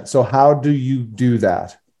 44%. So how do you do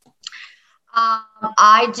that?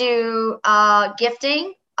 I do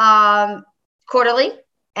gifting quarterly,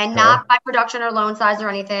 and not by production or loan size or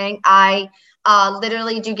anything. I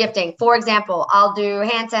literally do gifting. For example, I'll do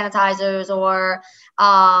hand sanitizers or,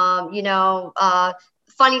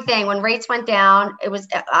 funny thing, when rates went down, it was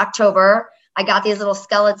October, I got these little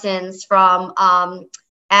skeletons from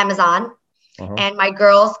Amazon, and my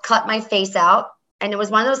girls cut my face out. And it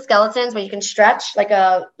was one of those skeletons where you can stretch like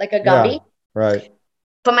a gummy. Yeah, right.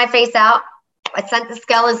 Put my face out, I sent the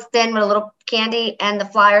skeleton with a little candy, and the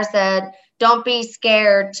flyer said, "Don't be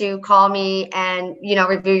scared to call me and,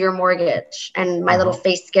 review your mortgage." And my little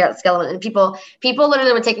face skeleton. And people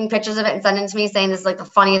literally were taking pictures of it and sending it to me saying this is like the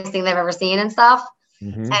funniest thing they've ever seen and stuff.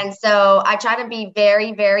 Mm-hmm. And so I try to be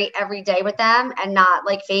very, very every day with them and not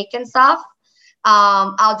like fake and stuff.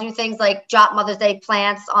 I'll do things like drop Mother's Day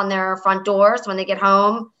plants on their front doors when they get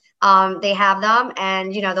home. They have them,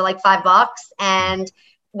 and they're like $5. And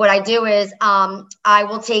what I do is I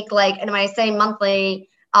will take and when I say monthly,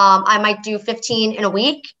 I might do 15 in a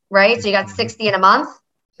week, right? So you got 60 in a month.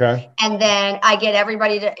 Okay. And then I get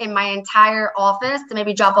everybody in my entire office to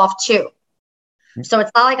maybe drop off 2. So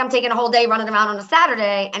it's not like I'm taking a whole day running around on a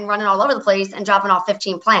Saturday and running all over the place and dropping off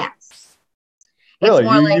 15 plants.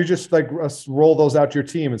 Really? You just roll those out to your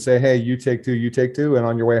team and say, hey, you take 2, and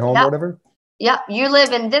on your way home or whatever? Yep. You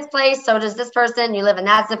live in this place, so does this person. You live in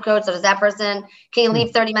that zip code, so does that person. Can you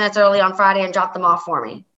leave 30 minutes early on Friday and drop them off for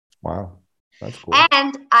me? Wow. That's cool.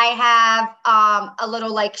 And I have a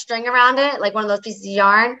little string around it, like one of those pieces of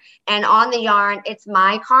yarn. And on the yarn, it's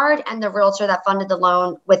my card and the realtor that funded the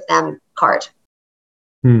loan with them card.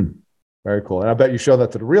 Very cool. And I bet you show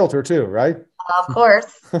that to the realtor too, right? Of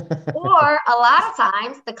course. Or a lot of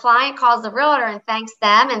times the client calls the realtor and thanks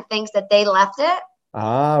them and thinks that they left it.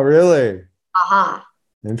 Ah, really?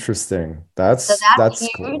 Interesting. That's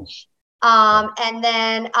huge. Cool. And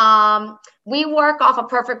then we work off a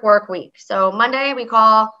perfect work week. So Monday we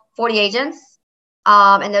call 40 agents,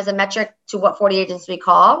 and there's a metric to what 40 agents we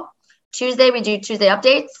call. Tuesday we do Tuesday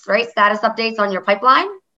updates, right? Status updates on your pipeline.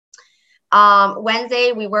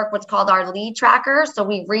 Wednesday we work what's called our lead tracker. So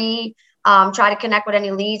we try to connect with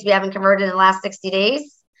any leads we haven't converted in the last 60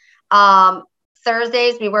 days.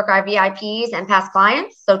 Thursdays we work our VIPs and past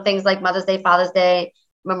clients. So things like Mother's Day, Father's Day,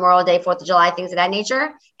 Memorial Day, 4th of July, things of that nature.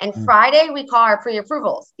 And Friday, we call our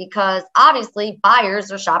pre-approvals because obviously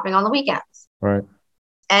buyers are shopping on the weekends. Right.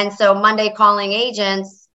 And so Monday calling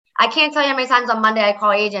agents, I can't tell you how many times on Monday I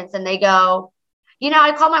call agents and they go,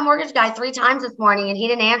 I called my mortgage guy 3 times this morning and he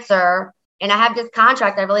didn't answer. And I have this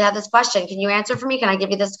contract. I really have this question. Can you answer for me? Can I give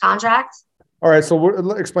you this contract? All right. So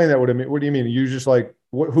explain that. What do you mean? You just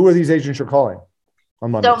who are these agents you're calling? On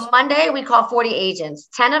Mondays? So Monday, we call 40 agents.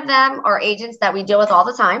 10 of them are agents that we deal with all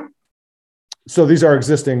the time. So these are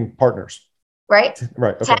existing partners. Right?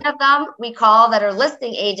 Right. Okay. 10 of them we call that are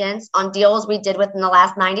listing agents on deals we did within the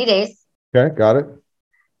last 90 days. Okay. Got it.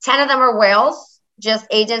 10 of them are whales, just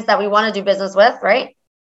agents that we want to do business with, right?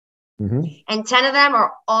 Mm-hmm. And 10 of them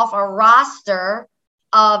are off a roster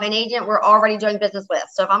of an agent we're already doing business with.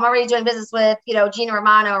 So if I'm already doing business with, Gina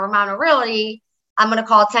Romano Realty, I'm going to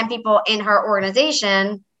call 10 people in her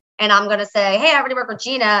organization and I'm going to say, hey, I already work with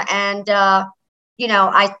Gina. And,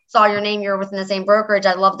 I saw your name. You're within the same brokerage.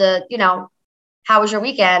 I'd love to, how was your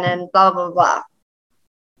weekend? And blah, blah, blah, blah.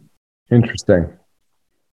 Interesting.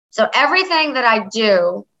 So everything that I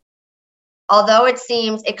do, although it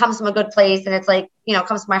comes from a good place and it's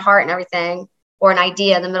comes from my heart and everything, or an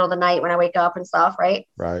idea in the middle of the night when I wake up and stuff. Right.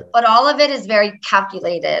 Right. But all of it is very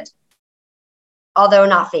calculated, although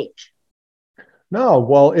not fake. No,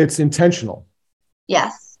 well, it's intentional.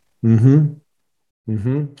 Yes.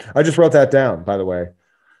 I just wrote that down, by the way,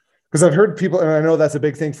 because I've heard people, and I know that's a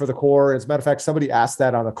big thing for the core. As a matter of fact, somebody asked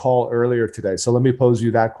that on a call earlier today. So let me pose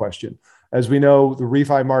you that question. As we know, the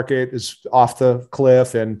refi market is off the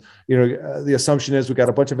cliff, and the assumption is we got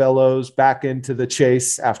a bunch of LOs back into the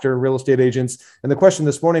chase after real estate agents. And the question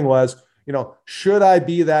this morning was, should I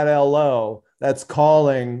be that LO that's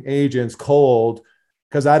calling agents cold?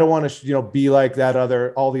 Because I don't want to, be like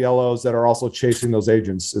all the LOs that are also chasing those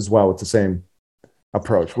agents as well with the same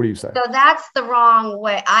approach. What do you say? So that's the wrong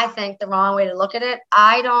way. I think the wrong way to look at it.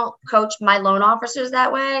 I don't coach my loan officers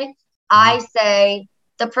that way. I say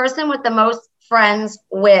the person with the most friends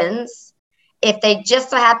wins. If they just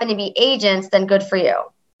so happen to be agents, then good for you.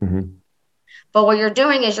 Mm-hmm. But what you're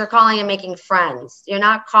doing is you're calling and making friends. You're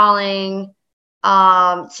not calling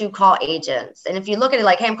to call agents. And if you look at it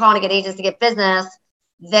like, hey, I'm calling to get agents to get business,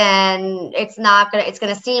 then it's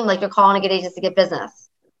going to seem like you're calling to get agents to get business.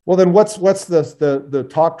 Well, then what's the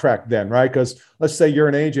talk track then, right? Because let's say you're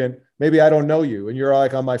an agent, maybe I don't know you and you're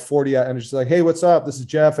on my 40 and it's just like, hey, what's up? This is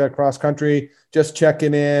Jeff at Cross Country, just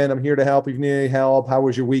checking in. I'm here to help if you need any help. How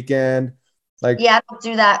was your weekend? I don't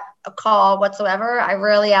do that call whatsoever. I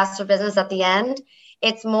rarely ask for business at the end.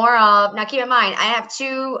 It's more of, now keep in mind, I have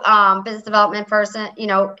 2 business development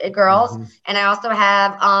girls, and I also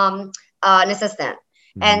have an assistant.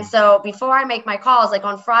 And so before I make my calls, like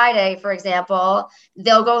on Friday, for example,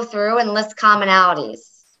 they'll go through and list commonalities.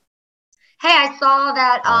 Hey, I saw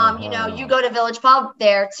that, you go to Village Pub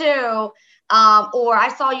there too. Or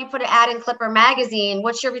I saw you put an ad in Clipper magazine.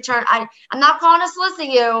 What's your return? I'm not calling to solicit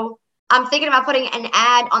you. I'm thinking about putting an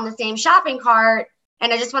ad on the same shopping cart.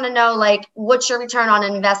 And I just want to know, like, what's your return on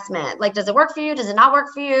investment? Like, does it work for you? Does it not work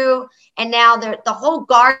for you? And now the whole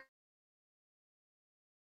guard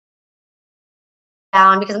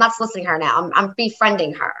down because I'm not soliciting her now. I'm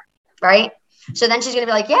befriending her, right? So then she's going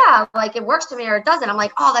to be like, yeah, like it works for me or it doesn't. I'm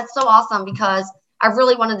like, oh, that's so awesome because I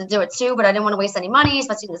really wanted to do it too, but I didn't want to waste any money,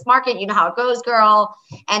 especially in this market. You know how it goes, girl.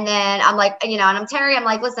 And then I'm like, and I'm Terry. I'm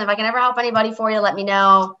like, listen, if I can ever help anybody for you, let me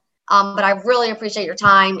know. But I really appreciate your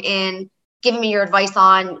time in giving me your advice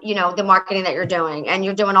on, the marketing that you're doing, and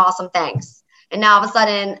you're doing awesome things. And now all of a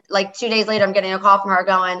sudden, like 2 days later, I'm getting a call from her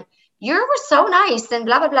going, you were so nice and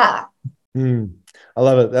blah, blah, blah. I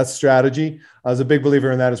love it. That's strategy. I was a big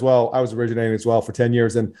believer in that as well. I was originating as well for 10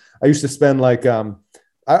 years. And I used to spend like,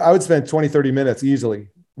 I would spend 20, 30 minutes easily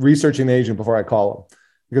researching the agent before I call them,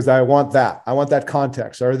 because I want that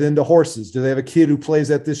context. Are they into horses? Do they have a kid who plays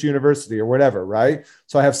at this university or whatever? Right.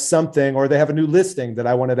 So I have something, or they have a new listing that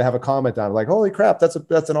I wanted to have a comment on, like, holy crap, that's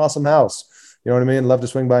an awesome house. You know what I mean? Love to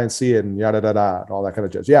swing by and see it, and yada, da, da, and all that kind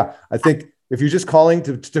of jazz. Yeah. I think if you're just calling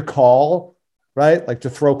to call, right, like to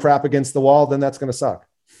throw crap against the wall, then that's going to suck.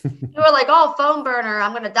 You were like, oh, phone burner,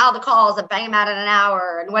 I'm going to dial the calls and bang them out in an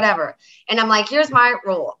hour and whatever. And I'm like, here's my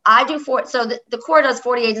rule. I do so the core does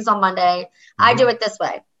 40 agents on Monday. I do it this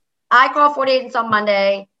way. I call 40 agents on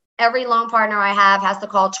Monday. Every loan partner I have has to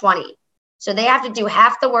call 20. So they have to do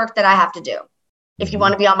half the work that I have to do if you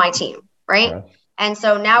want to be on my team, right? Okay. And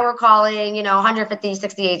so now we're calling, 150,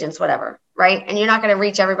 60 agents, whatever, right? And you're not going to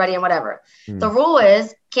reach everybody and whatever. The rule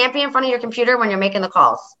is can't be in front of your computer when you're making the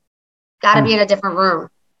calls. Got to be in a different room.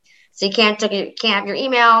 So you can't have your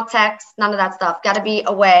email, text, none of that stuff. Got to be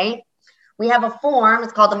away. We have a form.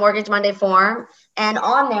 It's called the Mortgage Monday form. And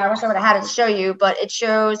on there, I wish I would have had it to show you, but it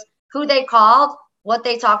shows who they called, what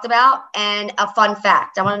they talked about, and a fun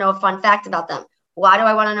fact. I want to know a fun fact about them. Why do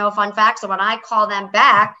I want to know a fun fact? So when I call them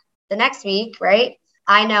back the next week, right,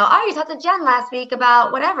 I know, oh, you talked to Jen last week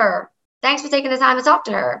about whatever. Thanks for taking the time to talk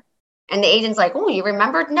to her. And the agent's like, oh, you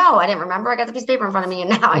remembered? No, I didn't remember. I got the piece of paper in front of me. And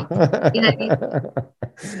now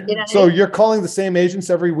So you're calling the same agents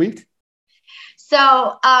every week?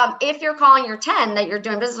 So if you're calling your 10 that you're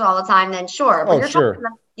doing business all the time, then sure. But sure.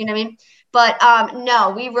 You know what I mean? But no,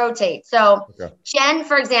 we rotate. So Jen,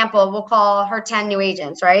 for example, will call her 10 new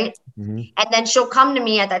agents, right? And then she'll come to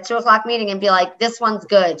me at that 2:00 meeting and be like, this one's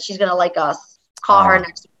good. She's going to like us. Call her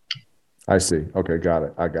next week. I see. Okay. Got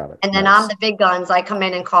it. I got it. And then I'm the big guns. I come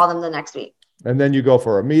in and call them the next week. And then you go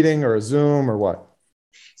for a meeting or a Zoom or what?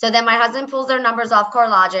 So then my husband pulls their numbers off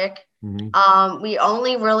CoreLogic. We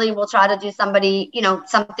only really will try to do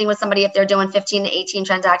something with somebody if they're doing 15 to 18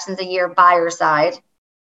 transactions a year buyer side.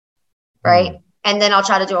 Right. And then I'll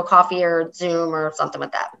try to do a coffee or Zoom or something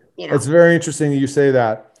with that. It's very interesting you say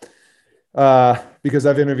that because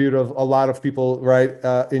I've interviewed a lot of people, right,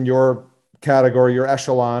 in your category, your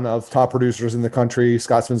echelon of top producers in the country,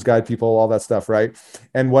 Scotsman's Guide people, all that stuff, right?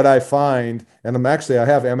 And what I find, and I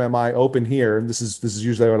have MMI open here, and this is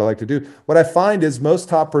usually what I like to do. What I find is most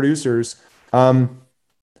top producers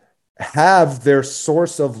have their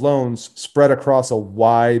source of loans spread across a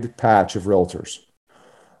wide patch of realtors.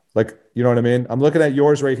 Like, you know what I mean? I'm looking at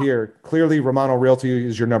yours right here. Clearly, Romano Realty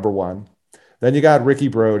is your number one. Then you got Ricky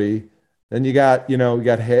Brody. Then you got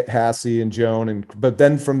Hassie and Joan, but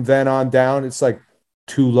then from then on down, it's like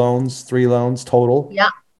 2 loans, 3 loans total. Yeah.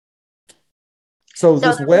 So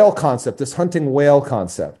this whale concept, this hunting whale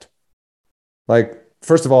concept, like,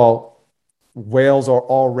 first of all, whales are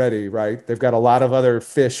already, right? They've got a lot of other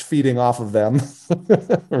fish feeding off of them,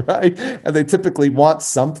 right? And they typically want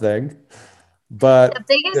something. But the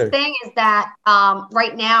biggest thing is that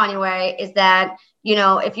right now, anyway, is that,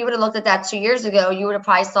 if you would have looked at that 2 years ago, you would have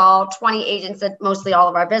probably saw 20 agents at mostly all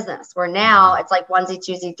of our business, where now it's like 1Z,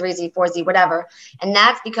 2Z, 3Z, 4Z, whatever. And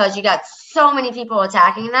that's because you got so many people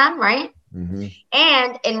attacking them, right?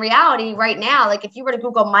 And in reality, right now, like if you were to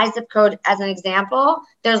Google my zip code as an example,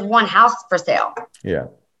 there's one house for sale. Yeah.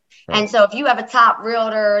 Right. And so if you have a top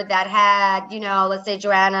realtor that had, let's say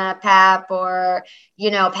Joanna Papp or,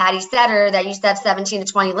 Patty Setter that used to have 17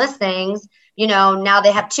 to 20 listings, now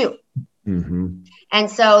they have 2. And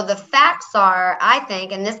so the facts are, I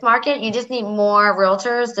think, in this market, you just need more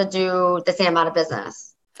realtors to do the same amount of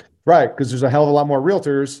business. Right. Because there's a hell of a lot more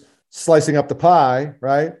realtors slicing up the pie,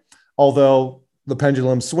 right? Although the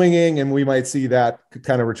pendulum's swinging and we might see that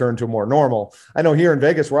kind of return to more normal. I know here in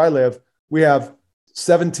Vegas, where I live, we have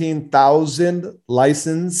 17,000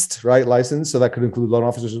 licensed, right? Licensed. So that could include loan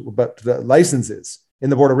officers, but the licenses in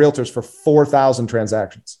the Board of Realtors for 4,000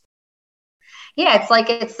 transactions. Yeah, it's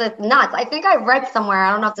nuts. I think I read somewhere,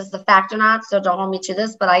 I don't know if this is a fact or not, so don't hold me to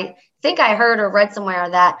this, but I think I heard or read somewhere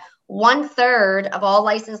that 1/3 of all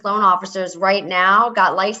licensed loan officers right now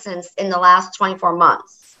got licensed in the last 24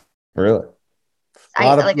 months. Really?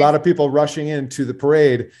 A lot of people rushing into the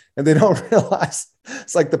parade, and they don't realize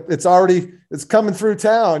it's like it's coming through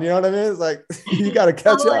town. You know what I mean? It's like, you got to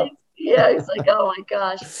catch up. Yeah. It's like, oh my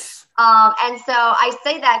gosh. And so I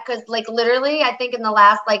say that because like literally, I think in the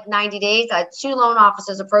last like 90 days, I had 2 loan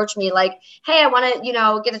officers approach me like, hey, I want to,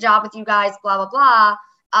 get a job with you guys, blah, blah, blah.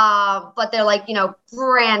 But they're like,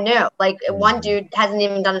 brand new. Like one dude hasn't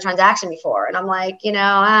even done a transaction before. And I'm like,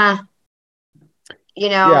 Yeah.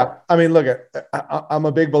 I mean, look, I'm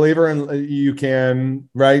a big believer in you can,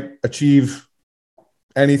 achieve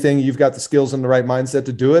anything. You've got the skills and the right mindset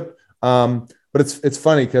to do it. But it's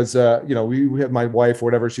funny because, we have my wife or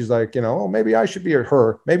whatever. She's like, oh, maybe I should be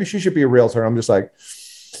her. Maybe she should be a realtor. I'm just like,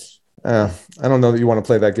 I don't know that you want to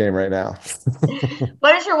play that game right now.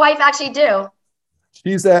 What does your wife actually do?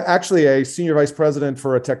 She's actually a senior vice president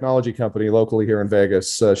for a technology company locally here in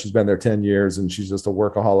Vegas. She's been there 10 years and she's just a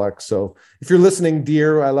workaholic. So if you're listening,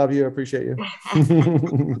 dear, I love you. I appreciate you.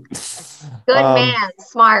 Good man.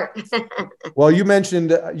 Smart. Well, you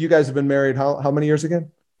mentioned you guys have been married. How many years again?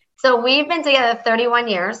 So we've been together 31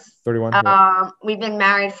 years. 31. We've been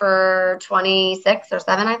married for 26 or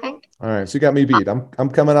 7, I think. All right. So you got me beat. I'm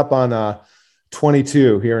coming up on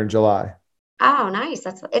 22 here in July. Oh, nice.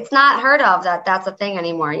 It's not heard of that's a thing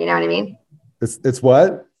anymore. You know what I mean? It's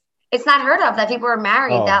what? It's not heard of that people are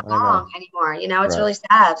married that long anymore. It's really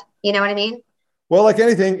sad. You know what I mean? Well, like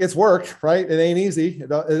anything, it's work, right? It ain't easy.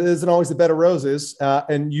 It isn't always the bed of roses.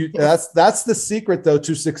 That's the secret though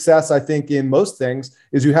to success. I think in most things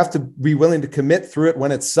is you have to be willing to commit through it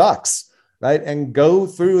when it sucks, right? And go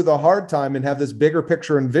through the hard time and have this bigger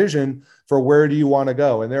picture and vision for where do you want to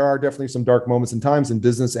go. And there are definitely some dark moments and times in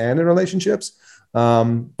business and in relationships.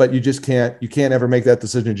 But you can't ever make that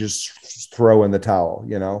decision. Just throw in the towel,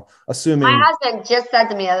 assuming. My husband just said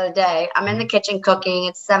to me the other day, I'm in the kitchen cooking.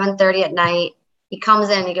 It's 7:30 at night. He comes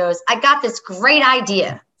in, he goes, I got this great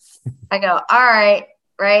idea. I go, all right.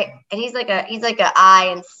 Right. And he's like a I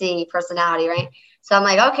and C personality. Right. So I'm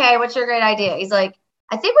like, okay, what's your great idea? He's like,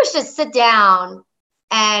 I think we should sit down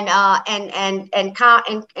and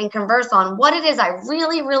converse on what it is I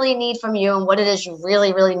really, really need from you and what it is you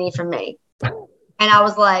really, really need from me. And I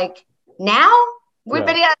was like, now we've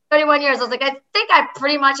been together 31 years. I was like, I think I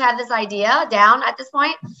pretty much have this idea down at this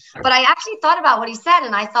point. But I actually thought about what he said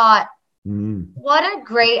and I thought, what a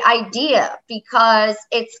great idea, because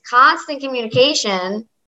it's constant communication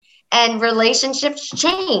and relationships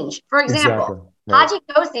change. For example, Haji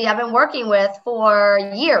Kosi, I've been working with for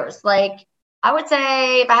years. Like, I would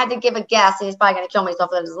say if I had to give a guess, and he's probably going to kill me if he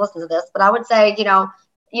listens to this, but I would say,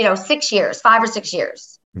 6 years, 5 or 6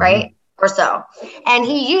 years, right? Or so. And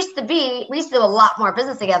we used to do a lot more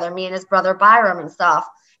business together, me and his brother Byram and stuff.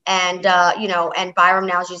 And, and Byram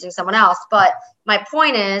now is using someone else. But my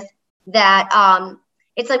point is that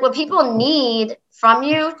it's like what people need from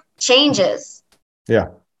you changes. Yeah.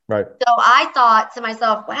 Right. So I thought to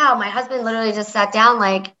myself, wow, my husband literally just sat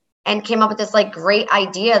down and came up with this great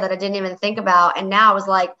idea that I didn't even think about. And now I was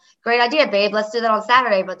like, great idea, babe. Let's do that on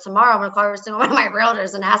Saturday. But tomorrow I'm going to call every single one of my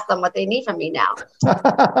realtors and ask them what they need from me now.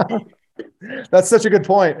 That's such a good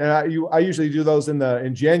point. And I usually do those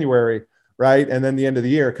in January, right? And then the end of the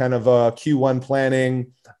year, kind of Q1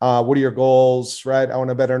 planning. What are your goals, right? I want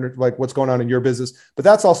to better what's going on in your business. But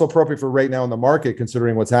that's also appropriate for right now in the market,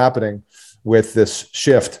 considering what's happening with this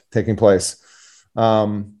shift taking place.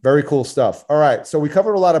 Very cool stuff. All right. So we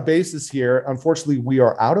covered a lot of bases here. Unfortunately, we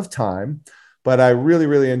are out of time, but I really,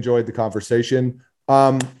 really enjoyed the conversation.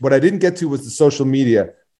 What I didn't get to was the social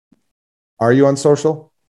media. Are you on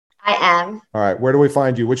social? I am. All right. Where do we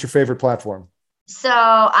find you? What's your favorite platform? So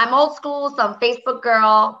I'm old school, so I'm Facebook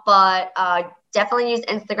girl, but definitely use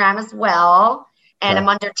Instagram as well. And I'm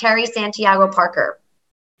under Terry Santiago Parker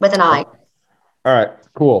with an I. All right,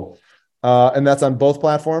 cool. And that's on both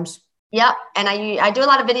platforms? Yep. And I do a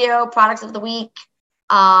lot of video products of the week.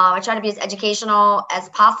 I try to be as educational as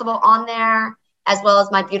possible on there, as well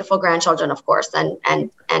as my beautiful grandchildren, of course,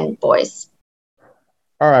 and boys.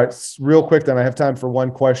 All right, real quick then, I have time for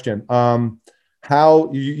one question.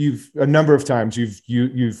 How you've a number of times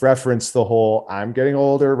you've referenced the whole I'm getting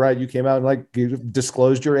older, right? You came out and you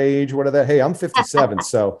disclosed your age, what are that? Hey, I'm 57,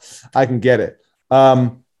 so I can get it.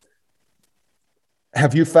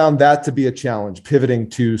 Have you found that to be a challenge, pivoting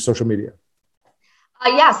to social media?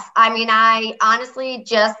 Yes. I mean, I honestly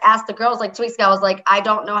just asked the girls 2 weeks ago, I was like, I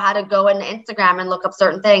don't know how to go into Instagram and look up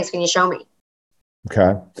certain things. Can you show me?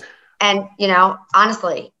 Okay. And,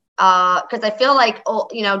 honestly, because I feel like,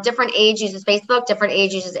 different age uses Facebook, different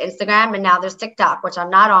age uses Instagram, and now there's TikTok, which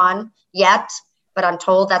I'm not on yet, but I'm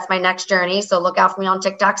told that's my next journey. So look out for me on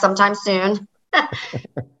TikTok sometime soon.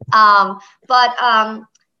 I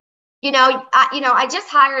just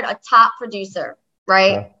hired a top producer,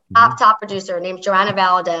 right? Top producer named Joanna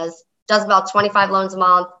Valadez, does about 25 loans a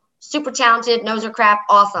month, super talented, knows her crap,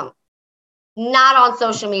 awesome. Not on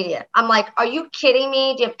social media. I'm like, are you kidding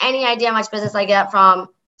me? Do you have any idea how much business I get from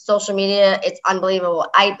social media? It's unbelievable.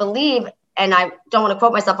 I believe, and I don't want to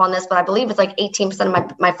quote myself on this, but I believe it's like 18%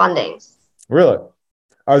 of my fundings. Really?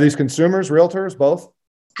 Are these consumers, realtors, both?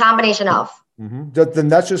 Combination of. Then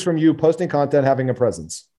that's just from you posting content, having a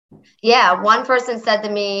presence. Yeah. One person said to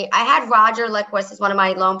me, I had Roger Liquist, is one of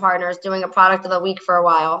my loan partners, doing a product of the week for a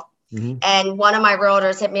while. And one of my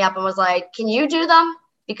realtors hit me up and was like, can you do them?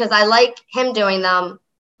 Because I like him doing them,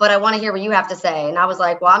 but I want to hear what you have to say. And I was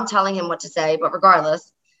like, well, I'm telling him what to say, but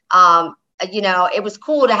regardless, it was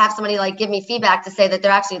cool to have somebody like give me feedback to say that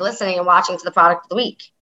they're actually listening and watching to the product of the week.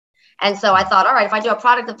 And so I thought, all right, if I do a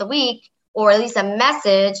product of the week, or at least a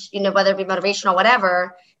message, whether it be motivational,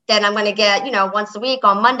 whatever, then I'm going to get, once a week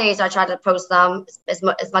on Mondays, I try to post them as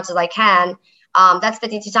much as I can. That's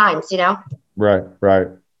 52 times, Right.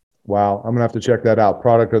 Wow. I'm going to have to check that out.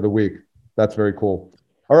 Product of the week. That's very cool.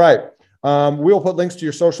 All right. We'll put links to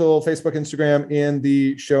your social, Facebook, Instagram in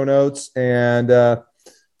the show notes. And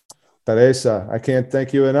Teresa, I can't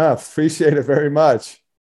thank you enough. Appreciate it very much.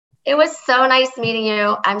 It was so nice meeting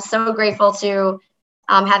you. I'm so grateful to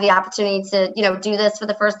have the opportunity to, do this for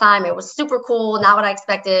the first time. It was super cool. Not what I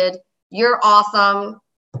expected. You're awesome.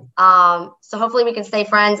 So hopefully we can stay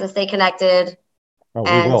friends and stay connected. Oh,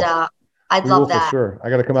 we will. I'd love that. For sure. I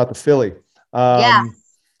got to come out to Philly. Yeah.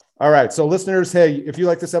 All right. So listeners, hey, if you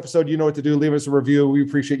like this episode, you know what to do. Leave us a review. We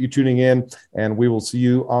appreciate you tuning in, and we will see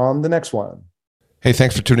you on the next one. Hey,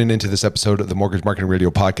 thanks for tuning into this episode of the Mortgage Marketing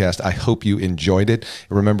Radio Podcast. I hope you enjoyed it.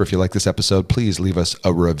 And remember, if you like this episode, please leave us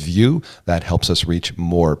a review. That helps us reach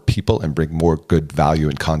more people and bring more good value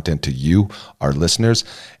and content to you, our listeners.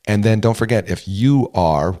 And then don't forget, if you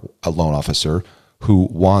are a loan officer who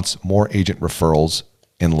wants more agent referrals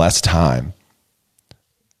in less time,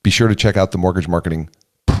 be sure to check out the Mortgage Marketing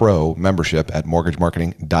Pro membership at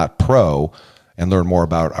mortgagemarketing.pro and learn more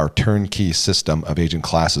about our turnkey system of agent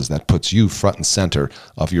classes that puts you front and center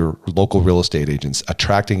of your local real estate agents,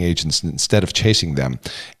 attracting agents instead of chasing them,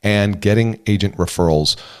 and getting agent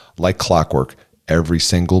referrals like clockwork every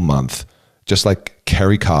single month. Just like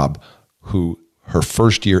Carrie Cobb, who her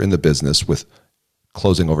first year in the business with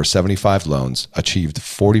closing over 75 loans, achieved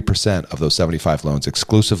 40% of those 75 loans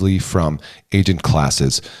exclusively from agent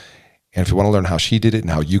classes. And if you want to learn how she did it and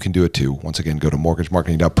how you can do it too, once again, go to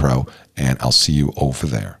mortgagemarketing.pro and I'll see you over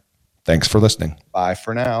there. Thanks for listening. Bye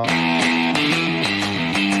for now.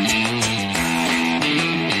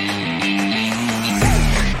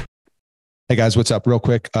 Hey guys, what's up? Real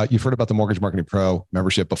quick, you've heard about the Mortgage Marketing Pro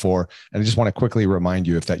membership before, and I just want to quickly remind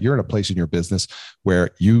you, if that you're in a place in your business where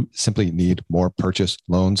you simply need more purchase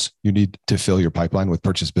loans, you need to fill your pipeline with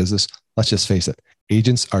purchase business. Let's just face it,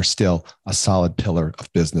 agents are still a solid pillar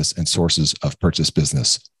of business and sources of purchase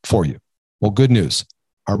business for you. Well, good news.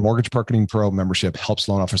 Our Mortgage Marketing Pro membership helps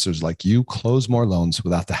loan officers like you close more loans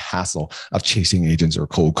without the hassle of chasing agents or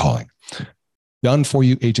cold calling. Done for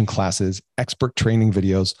you agent classes, expert training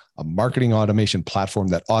videos, a marketing automation platform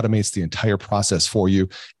that automates the entire process for you,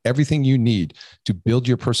 everything you need to build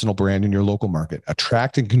your personal brand in your local market,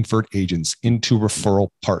 attract and convert agents into referral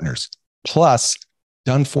partners. Plus,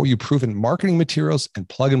 done for you proven marketing materials and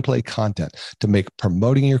plug and play content to make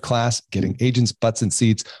promoting your class, getting agents butts in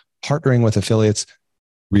seats, partnering with affiliates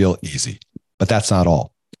real easy. But that's not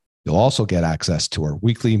all. You'll also get access to our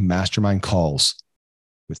weekly mastermind calls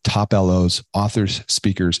with top LOs, authors,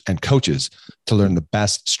 speakers, and coaches to learn the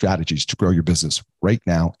best strategies to grow your business right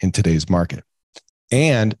now in today's market.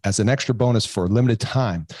 And as an extra bonus for a limited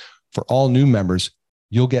time, for all new members,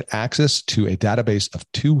 you'll get access to a database of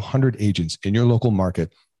 200 agents in your local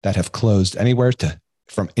market that have closed anywhere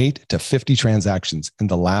from 8 to 50 transactions in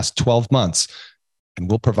the last 12 months. And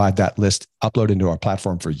we'll provide that list uploaded into our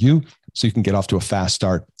platform for you so you can get off to a fast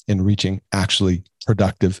start in reaching actually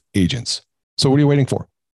productive agents. So what are you waiting for?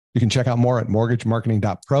 You can check out more at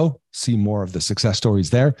mortgagemarketing.pro, see more of the success stories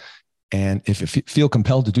there. And if you feel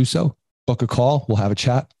compelled to do so, book a call. We'll have a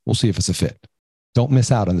chat. We'll see if it's a fit. Don't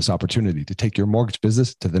miss out on this opportunity to take your mortgage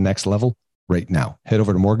business to the next level right now. Head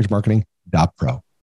over to mortgagemarketing.pro.